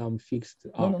to some fixed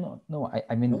R. No.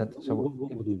 I mean that. So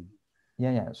what do you mean?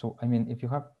 Yeah. So I mean, if you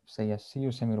have, say, a CU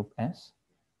semigroup S,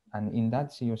 and in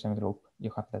that CU semigroup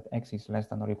you have that X is less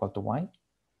than or equal to Y,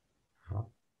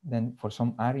 then for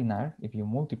some R in R, if you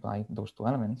multiply those two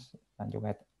elements and you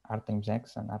get R times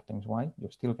X and R times Y, you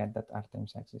still get that R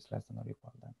times X is less than or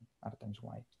equal than R times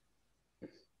Y.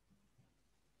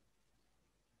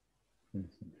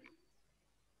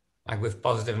 Like with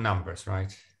positive numbers,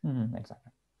 right?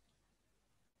 Exactly.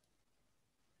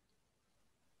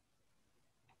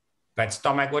 That's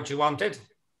Tomek, what you wanted?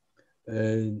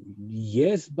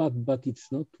 Yes, but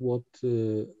it's not what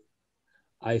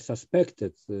I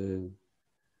suspected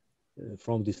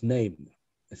from this name,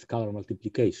 scalar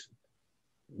multiplication.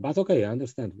 But okay, I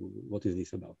understand what is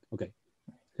this about. Okay,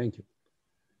 thank you.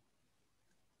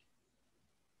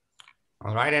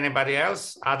 All right, anybody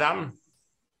else? Adam?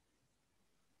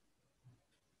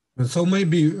 So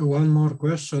maybe one more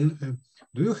question.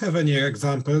 Do you have any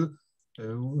example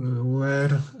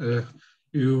where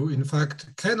you in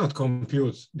fact cannot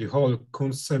compute the whole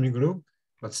Cuntz semigroup,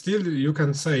 but still you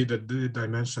can say that the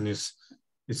dimension is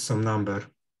some number?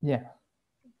 Yeah,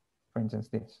 for instance,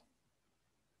 this.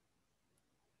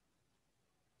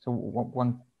 So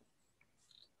one.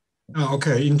 Oh,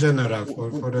 okay, in general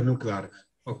for the nuclear.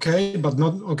 Okay, but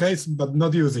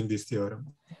not using this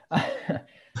theorem.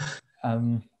 Let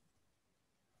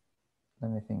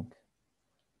me think.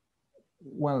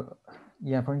 Well,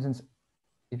 yeah, for instance,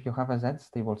 if you have a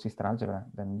Z-stable sister algebra,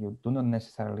 then you do not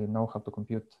necessarily know how to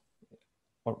compute,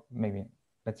 or maybe,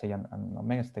 let's say, an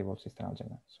omega-stable sister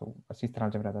algebra. So a sister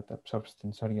algebra that absorbs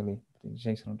tensorially the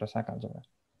Jason-Rasak algebra.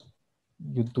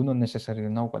 You do not necessarily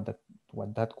know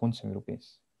what that Cuntz semigroup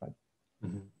is, but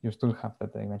you still have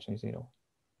that the dimension is 0.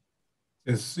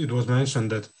 Yes, it was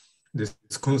mentioned that this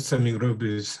Cuntz semigroup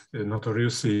is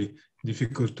notoriously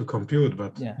difficult to compute,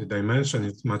 but yeah, the dimension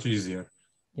is much easier.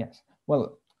 Yes,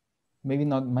 well, maybe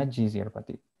not much easier, but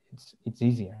it's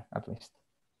easier at least,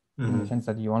 in the sense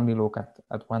that you only look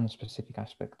at one specific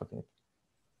aspect of it.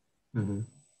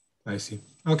 I see.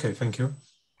 Okay, thank you.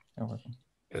 You're welcome.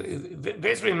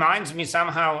 This reminds me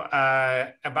somehow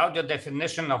about your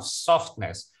definition of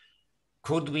softness.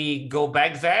 Could we go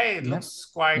back there? It looks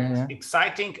quite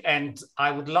exciting, and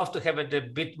I would love to have it a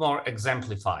bit more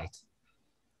exemplified.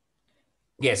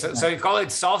 Yes, so you call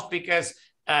it soft because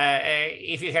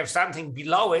if you have something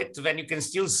below it, then you can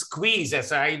still squeeze,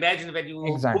 as I imagine, when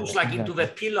you push like into the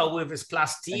pillow with this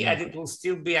plus T, and it will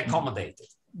still be accommodated.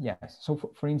 Yes. So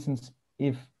for instance,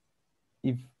 if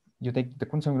you take the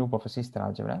Cuntz semigroup of a sister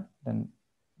algebra, then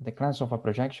the class of a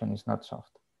projection is not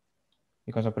soft,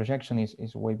 because a projection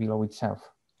is way below itself.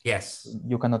 Yes.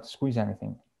 You cannot squeeze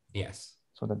anything. Yes.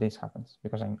 So that this happens,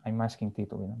 because I'm asking T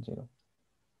to be non-zero.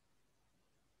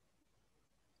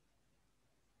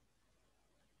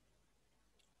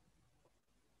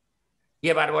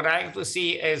 Yeah, but what I have to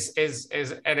see is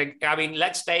I mean,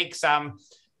 let's take some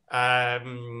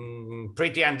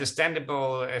pretty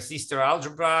understandable sister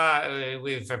algebra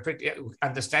with a pretty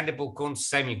understandable Cuntz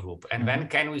semigroup, and then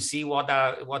can we see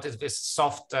what is this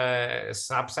soft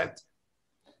subset?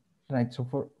 Right.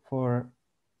 So for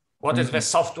what is the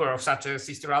software of such a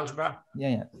sister algebra?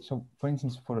 Yeah. So for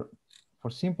instance, for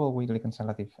simple weakly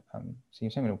constellative CU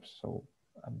semigroups. So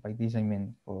by this I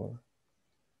mean for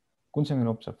Cuntz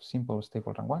semigroups of simple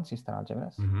stable rank 1 sister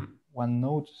algebras, one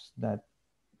notes that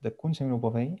the Cuntz semigroup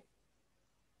of A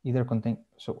either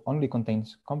only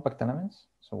contains compact elements,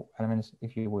 so elements,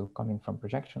 if you will, coming from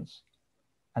projections,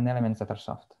 and elements that are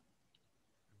soft.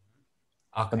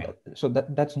 Okay. So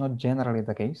that's not generally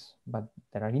the case, but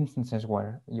there are instances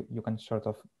where you can sort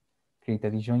of create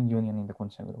a disjoint union in the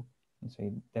Cuntz semigroup and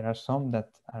say there are some that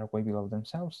are way below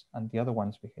themselves and the other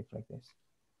ones behave like this.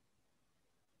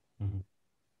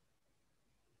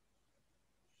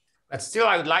 But still,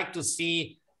 I would like to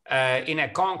see in a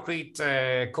concrete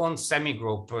Cuntz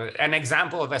semigroup an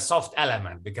example of a soft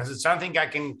element, because it's something I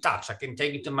can touch. I can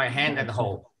take it to my hand and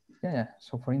hold. Yeah.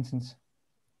 So for instance,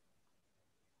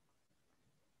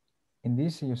 in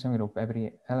this CU semigroup,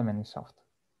 every element is soft.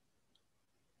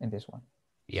 In this one.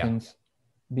 Yeah. Since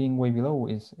being way below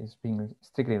is being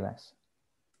strictly less.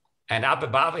 And up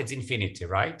above, it's infinity,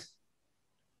 right?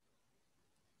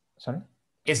 Sorry?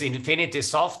 Is infinity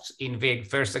soft in the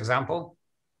first example?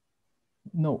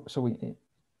 No, so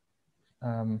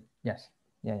yes,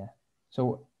 yeah.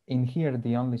 So in here,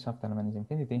 the only soft element is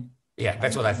infinity. Yeah,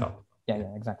 that's what I thought.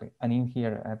 Yeah, exactly. And in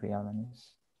here, every element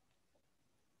is.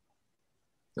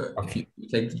 So if you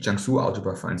take the Jiangsu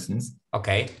algebra, for instance,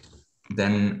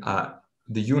 then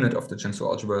the unit of the Jiangsu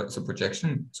algebra is a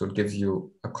projection. So it gives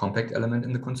you a compact element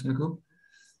in the Cuntz semigroup.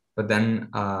 But then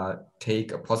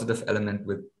take a positive element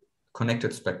with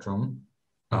connected spectrum,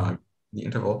 the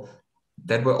interval,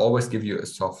 that will always give you a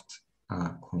soft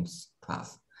Cuntz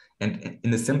class. And in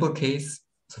the simple case,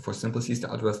 so for simple sister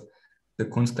algebras, the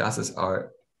Cuntz classes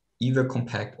are either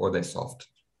compact or they're soft.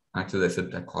 Actually, there's a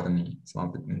dichotomy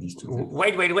between these two things.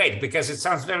 Wait, because it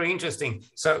sounds very interesting.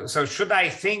 So should I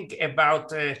think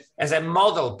about as a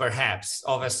model, perhaps,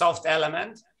 of a soft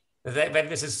element, that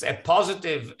this is a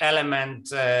positive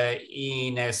element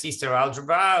in a sister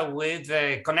algebra with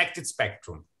a connected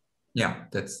spectrum? Yeah,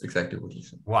 that's exactly what you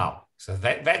said. Wow. So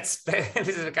that's this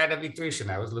is the kind of intuition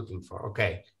I was looking for.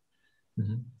 Okay.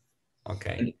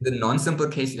 Okay. In the non-simple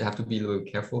case, you have to be a little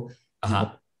careful.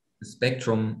 The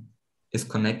spectrum is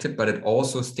connected, but it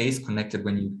also stays connected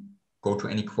when you go to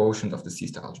any quotient of the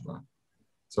sister algebra.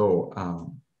 So,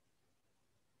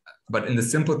 but in the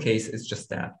simple case, it's just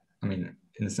that. I mean,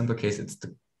 in the simple case,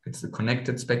 it's the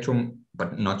connected spectrum,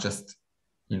 but not just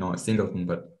a singleton,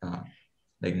 but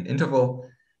like an interval.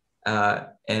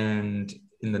 And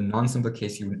in the non-simple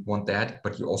case, you want that,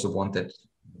 but you also want that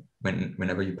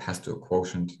whenever you pass to a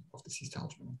quotient of the sister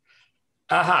algebra.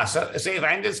 So if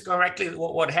I understand correctly,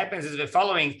 what happens is the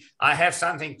following: I have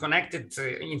something connected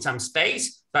in some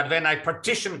space, but when I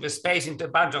partition the space into a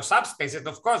bunch of subspaces,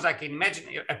 of course, I can imagine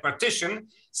a partition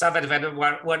so that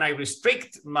when I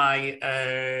restrict my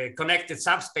connected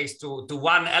subspace to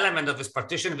one element of this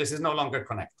partition, this is no longer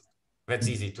connected. That's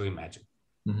easy to imagine.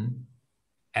 Mm-hmm.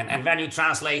 And then you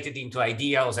translate it into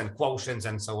ideals and quotients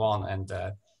and so on. And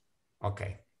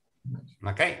okay,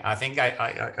 I think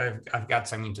I've got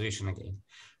some intuition again.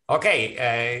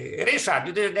 Okay, Richard,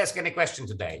 you didn't ask any question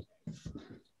today.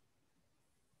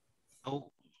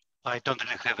 Oh, I don't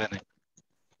really have any.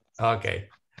 Okay.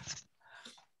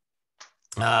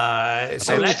 So I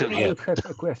have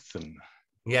a question.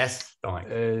 Yes,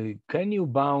 can you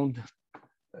bound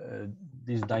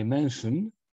this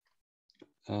dimension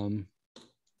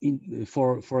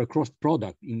for a cross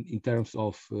product in terms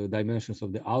of dimensions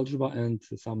of the algebra and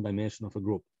some dimension of a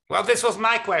group? Well, this was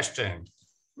my question.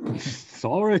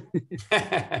 Sorry.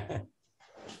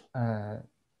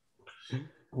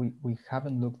 We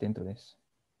haven't looked into this,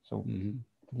 so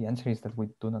the answer is that we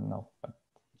do not know. But...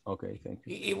 Okay, thank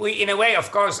you. In a way,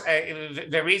 of course,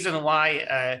 the reason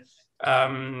why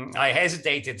I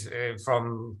hesitated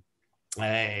from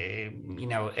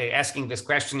asking this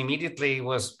question immediately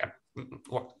was.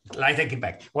 I take it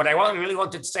back. What I really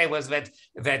wanted to say was that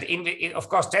of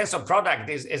course, tensor product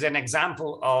is an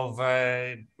example of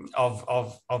a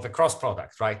cross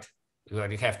product, right?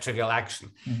 Where you have trivial action.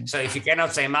 Mm-hmm. So if you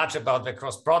cannot say much about the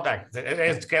cross product, the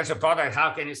tensor product,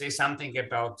 how can you say something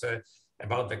about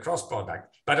the cross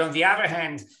product? But on the other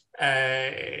hand,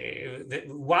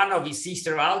 one of the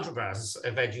sister algebras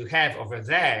that you have over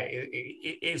there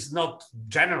is not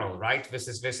general, right? This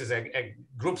is a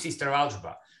group sister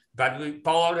algebra. But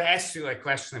Paul already asked you a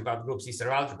question about group sister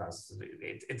algebras.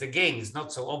 It's again, it's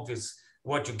not so obvious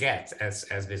what you get as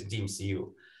this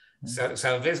DMCU. Mm-hmm.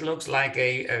 So this looks like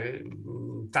a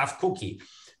tough cookie.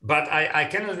 But I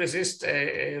cannot resist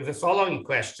the following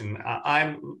question.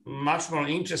 I'm much more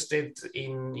interested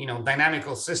in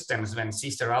dynamical systems than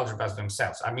sister algebras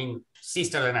themselves. I mean,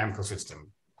 sister dynamical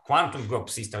system, quantum group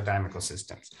sister dynamical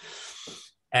systems.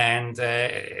 And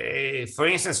for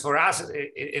instance, for us,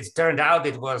 it turned out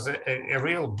it was a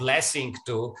real blessing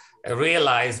to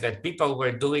realize that people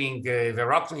were doing the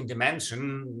Rocklin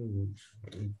dimension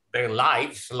their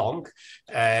life long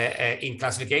in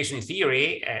classification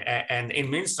theory, and in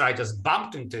Münster I just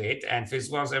bumped into it, and this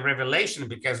was a revelation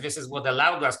because this is what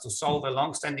allowed us to solve a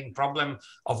long-standing problem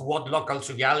of what local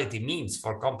triviality means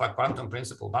for compact quantum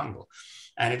principal bundle.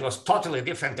 And it was totally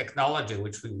different technology,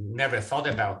 which we never thought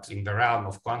about in the realm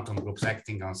of quantum groups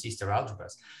acting on sister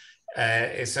algebras.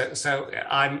 So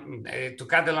I'm to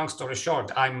cut the long story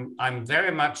short, I'm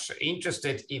very much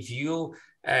interested if you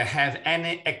have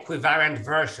any equivalent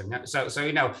version. So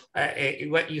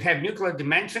you have nuclear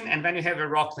dimension and then you have a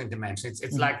Rocklin dimension.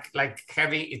 It's like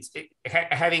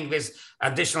having this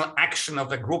additional action of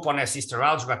the group on a sister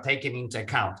algebra taken into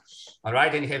account. All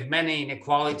right, and you have many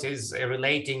inequalities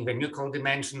relating the nuclear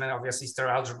dimension of your sister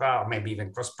algebra, or maybe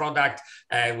even cross product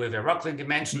with a Rocklin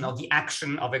dimension of the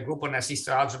action of a group on a sister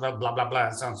algebra, blah blah blah,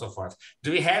 and so on and so forth. Do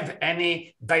we have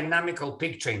any dynamical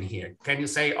picture in here? Can you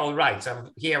say, all right, so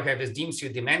here we have this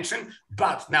DMCU dimension,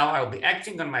 but now I'll be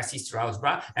acting on my sister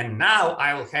algebra, and now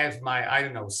I will have my, I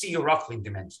don't know, CU Rocklin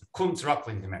dimension, Cuntz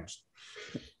Rocklin dimension.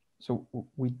 So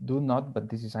we do not, but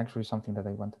this is actually something that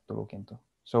I wanted to look into.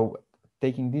 So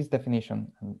taking this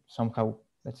definition and somehow,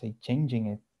 let's say, changing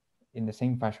it in the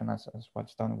same fashion as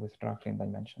what's done with Rocklin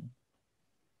dimension.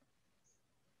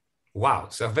 Wow,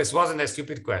 so this wasn't a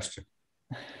stupid question.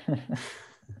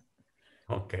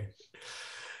 Okay.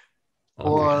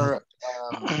 For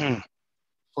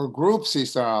group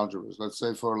C-star algebras, let's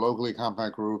say for locally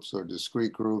compact groups or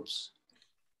discrete groups,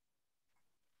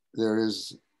 there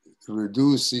is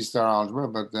reduced C-star algebra,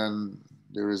 but then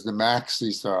there is the max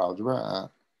C-star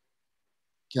algebra.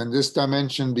 Can this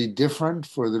dimension be different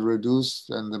for the reduced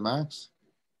and the max?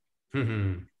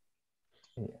 Yeah,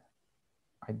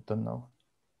 I don't know.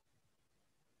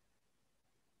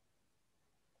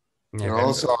 There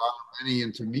also are many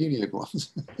intermediate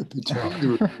ones between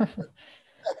the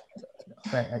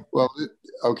well,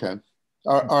 okay.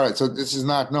 All right, so this is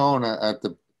not known at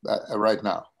the right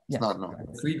now. It's not known.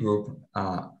 Free group,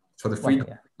 for the free group,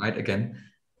 right, again,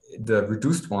 the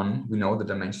reduced one, we know the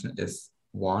dimension is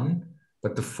 1,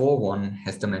 but the 4 one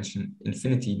has dimension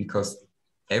infinity because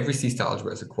every C-star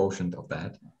algebra is a quotient of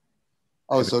that.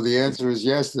 Oh, so the answer is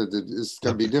yes, that this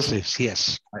can be different.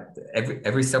 Yes. Right.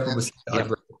 Every separate C-star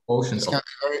algebra is a quotient.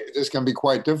 This can be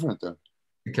quite different then.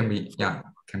 It can be,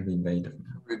 can be very different.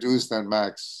 Reduced and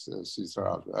max C-star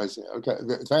algebra. I see. Okay,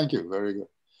 thank you. Very good.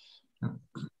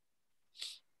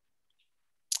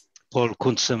 All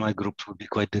Cuntz semigroups would be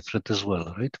quite different as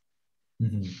well, right?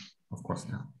 Of course,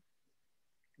 yeah.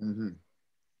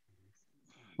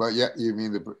 But yeah, you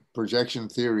mean the projection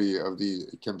theory of the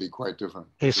can be quite different.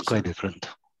 It's quite different.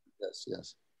 Yes,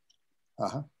 yes.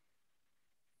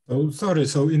 Oh, sorry.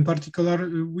 So in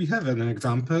particular, we have an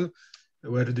example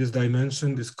where this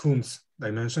dimension, this Cuntz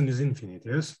dimension, is infinite.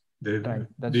 Yes, the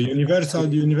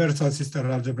universal sister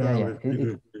algebra.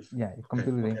 It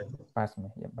completely passed me.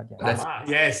 Yeah, but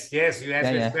yes, you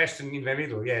asked this question in the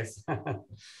middle. Yes.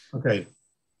 Okay.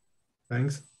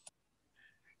 Thanks.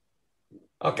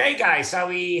 Okay, guys, so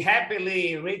we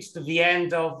happily reached the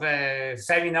end of the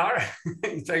seminar,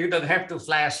 so you don't have to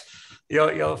flash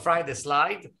your Friday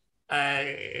slide.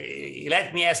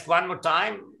 Let me ask one more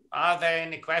time, are there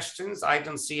any questions? I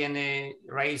don't see any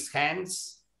raised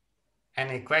hands.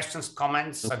 Any questions,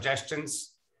 comments,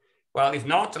 suggestions? Well, if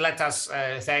not, let us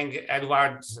thank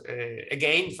EDUARD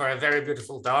again for a very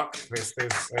beautiful talk. This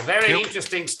is a very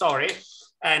interesting story.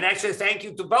 And actually, thank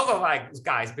you to both of you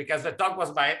guys, because the talk was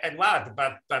by EDUARD,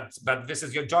 but this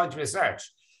is your joint research.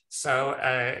 So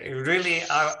really,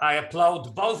 I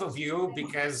applaud both of you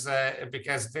because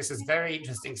this is very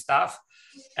interesting stuff.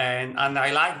 And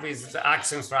I like these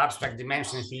axioms for abstract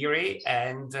dimension theory.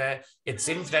 And it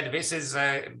seems that this is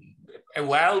a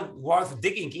well worth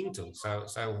digging into.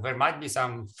 So there might be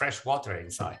some fresh water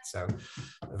inside. So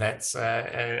that's,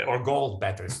 or gold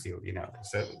better still, you know.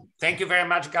 So thank you very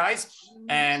much, guys.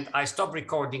 And I stop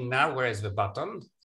recording now. Where is the button?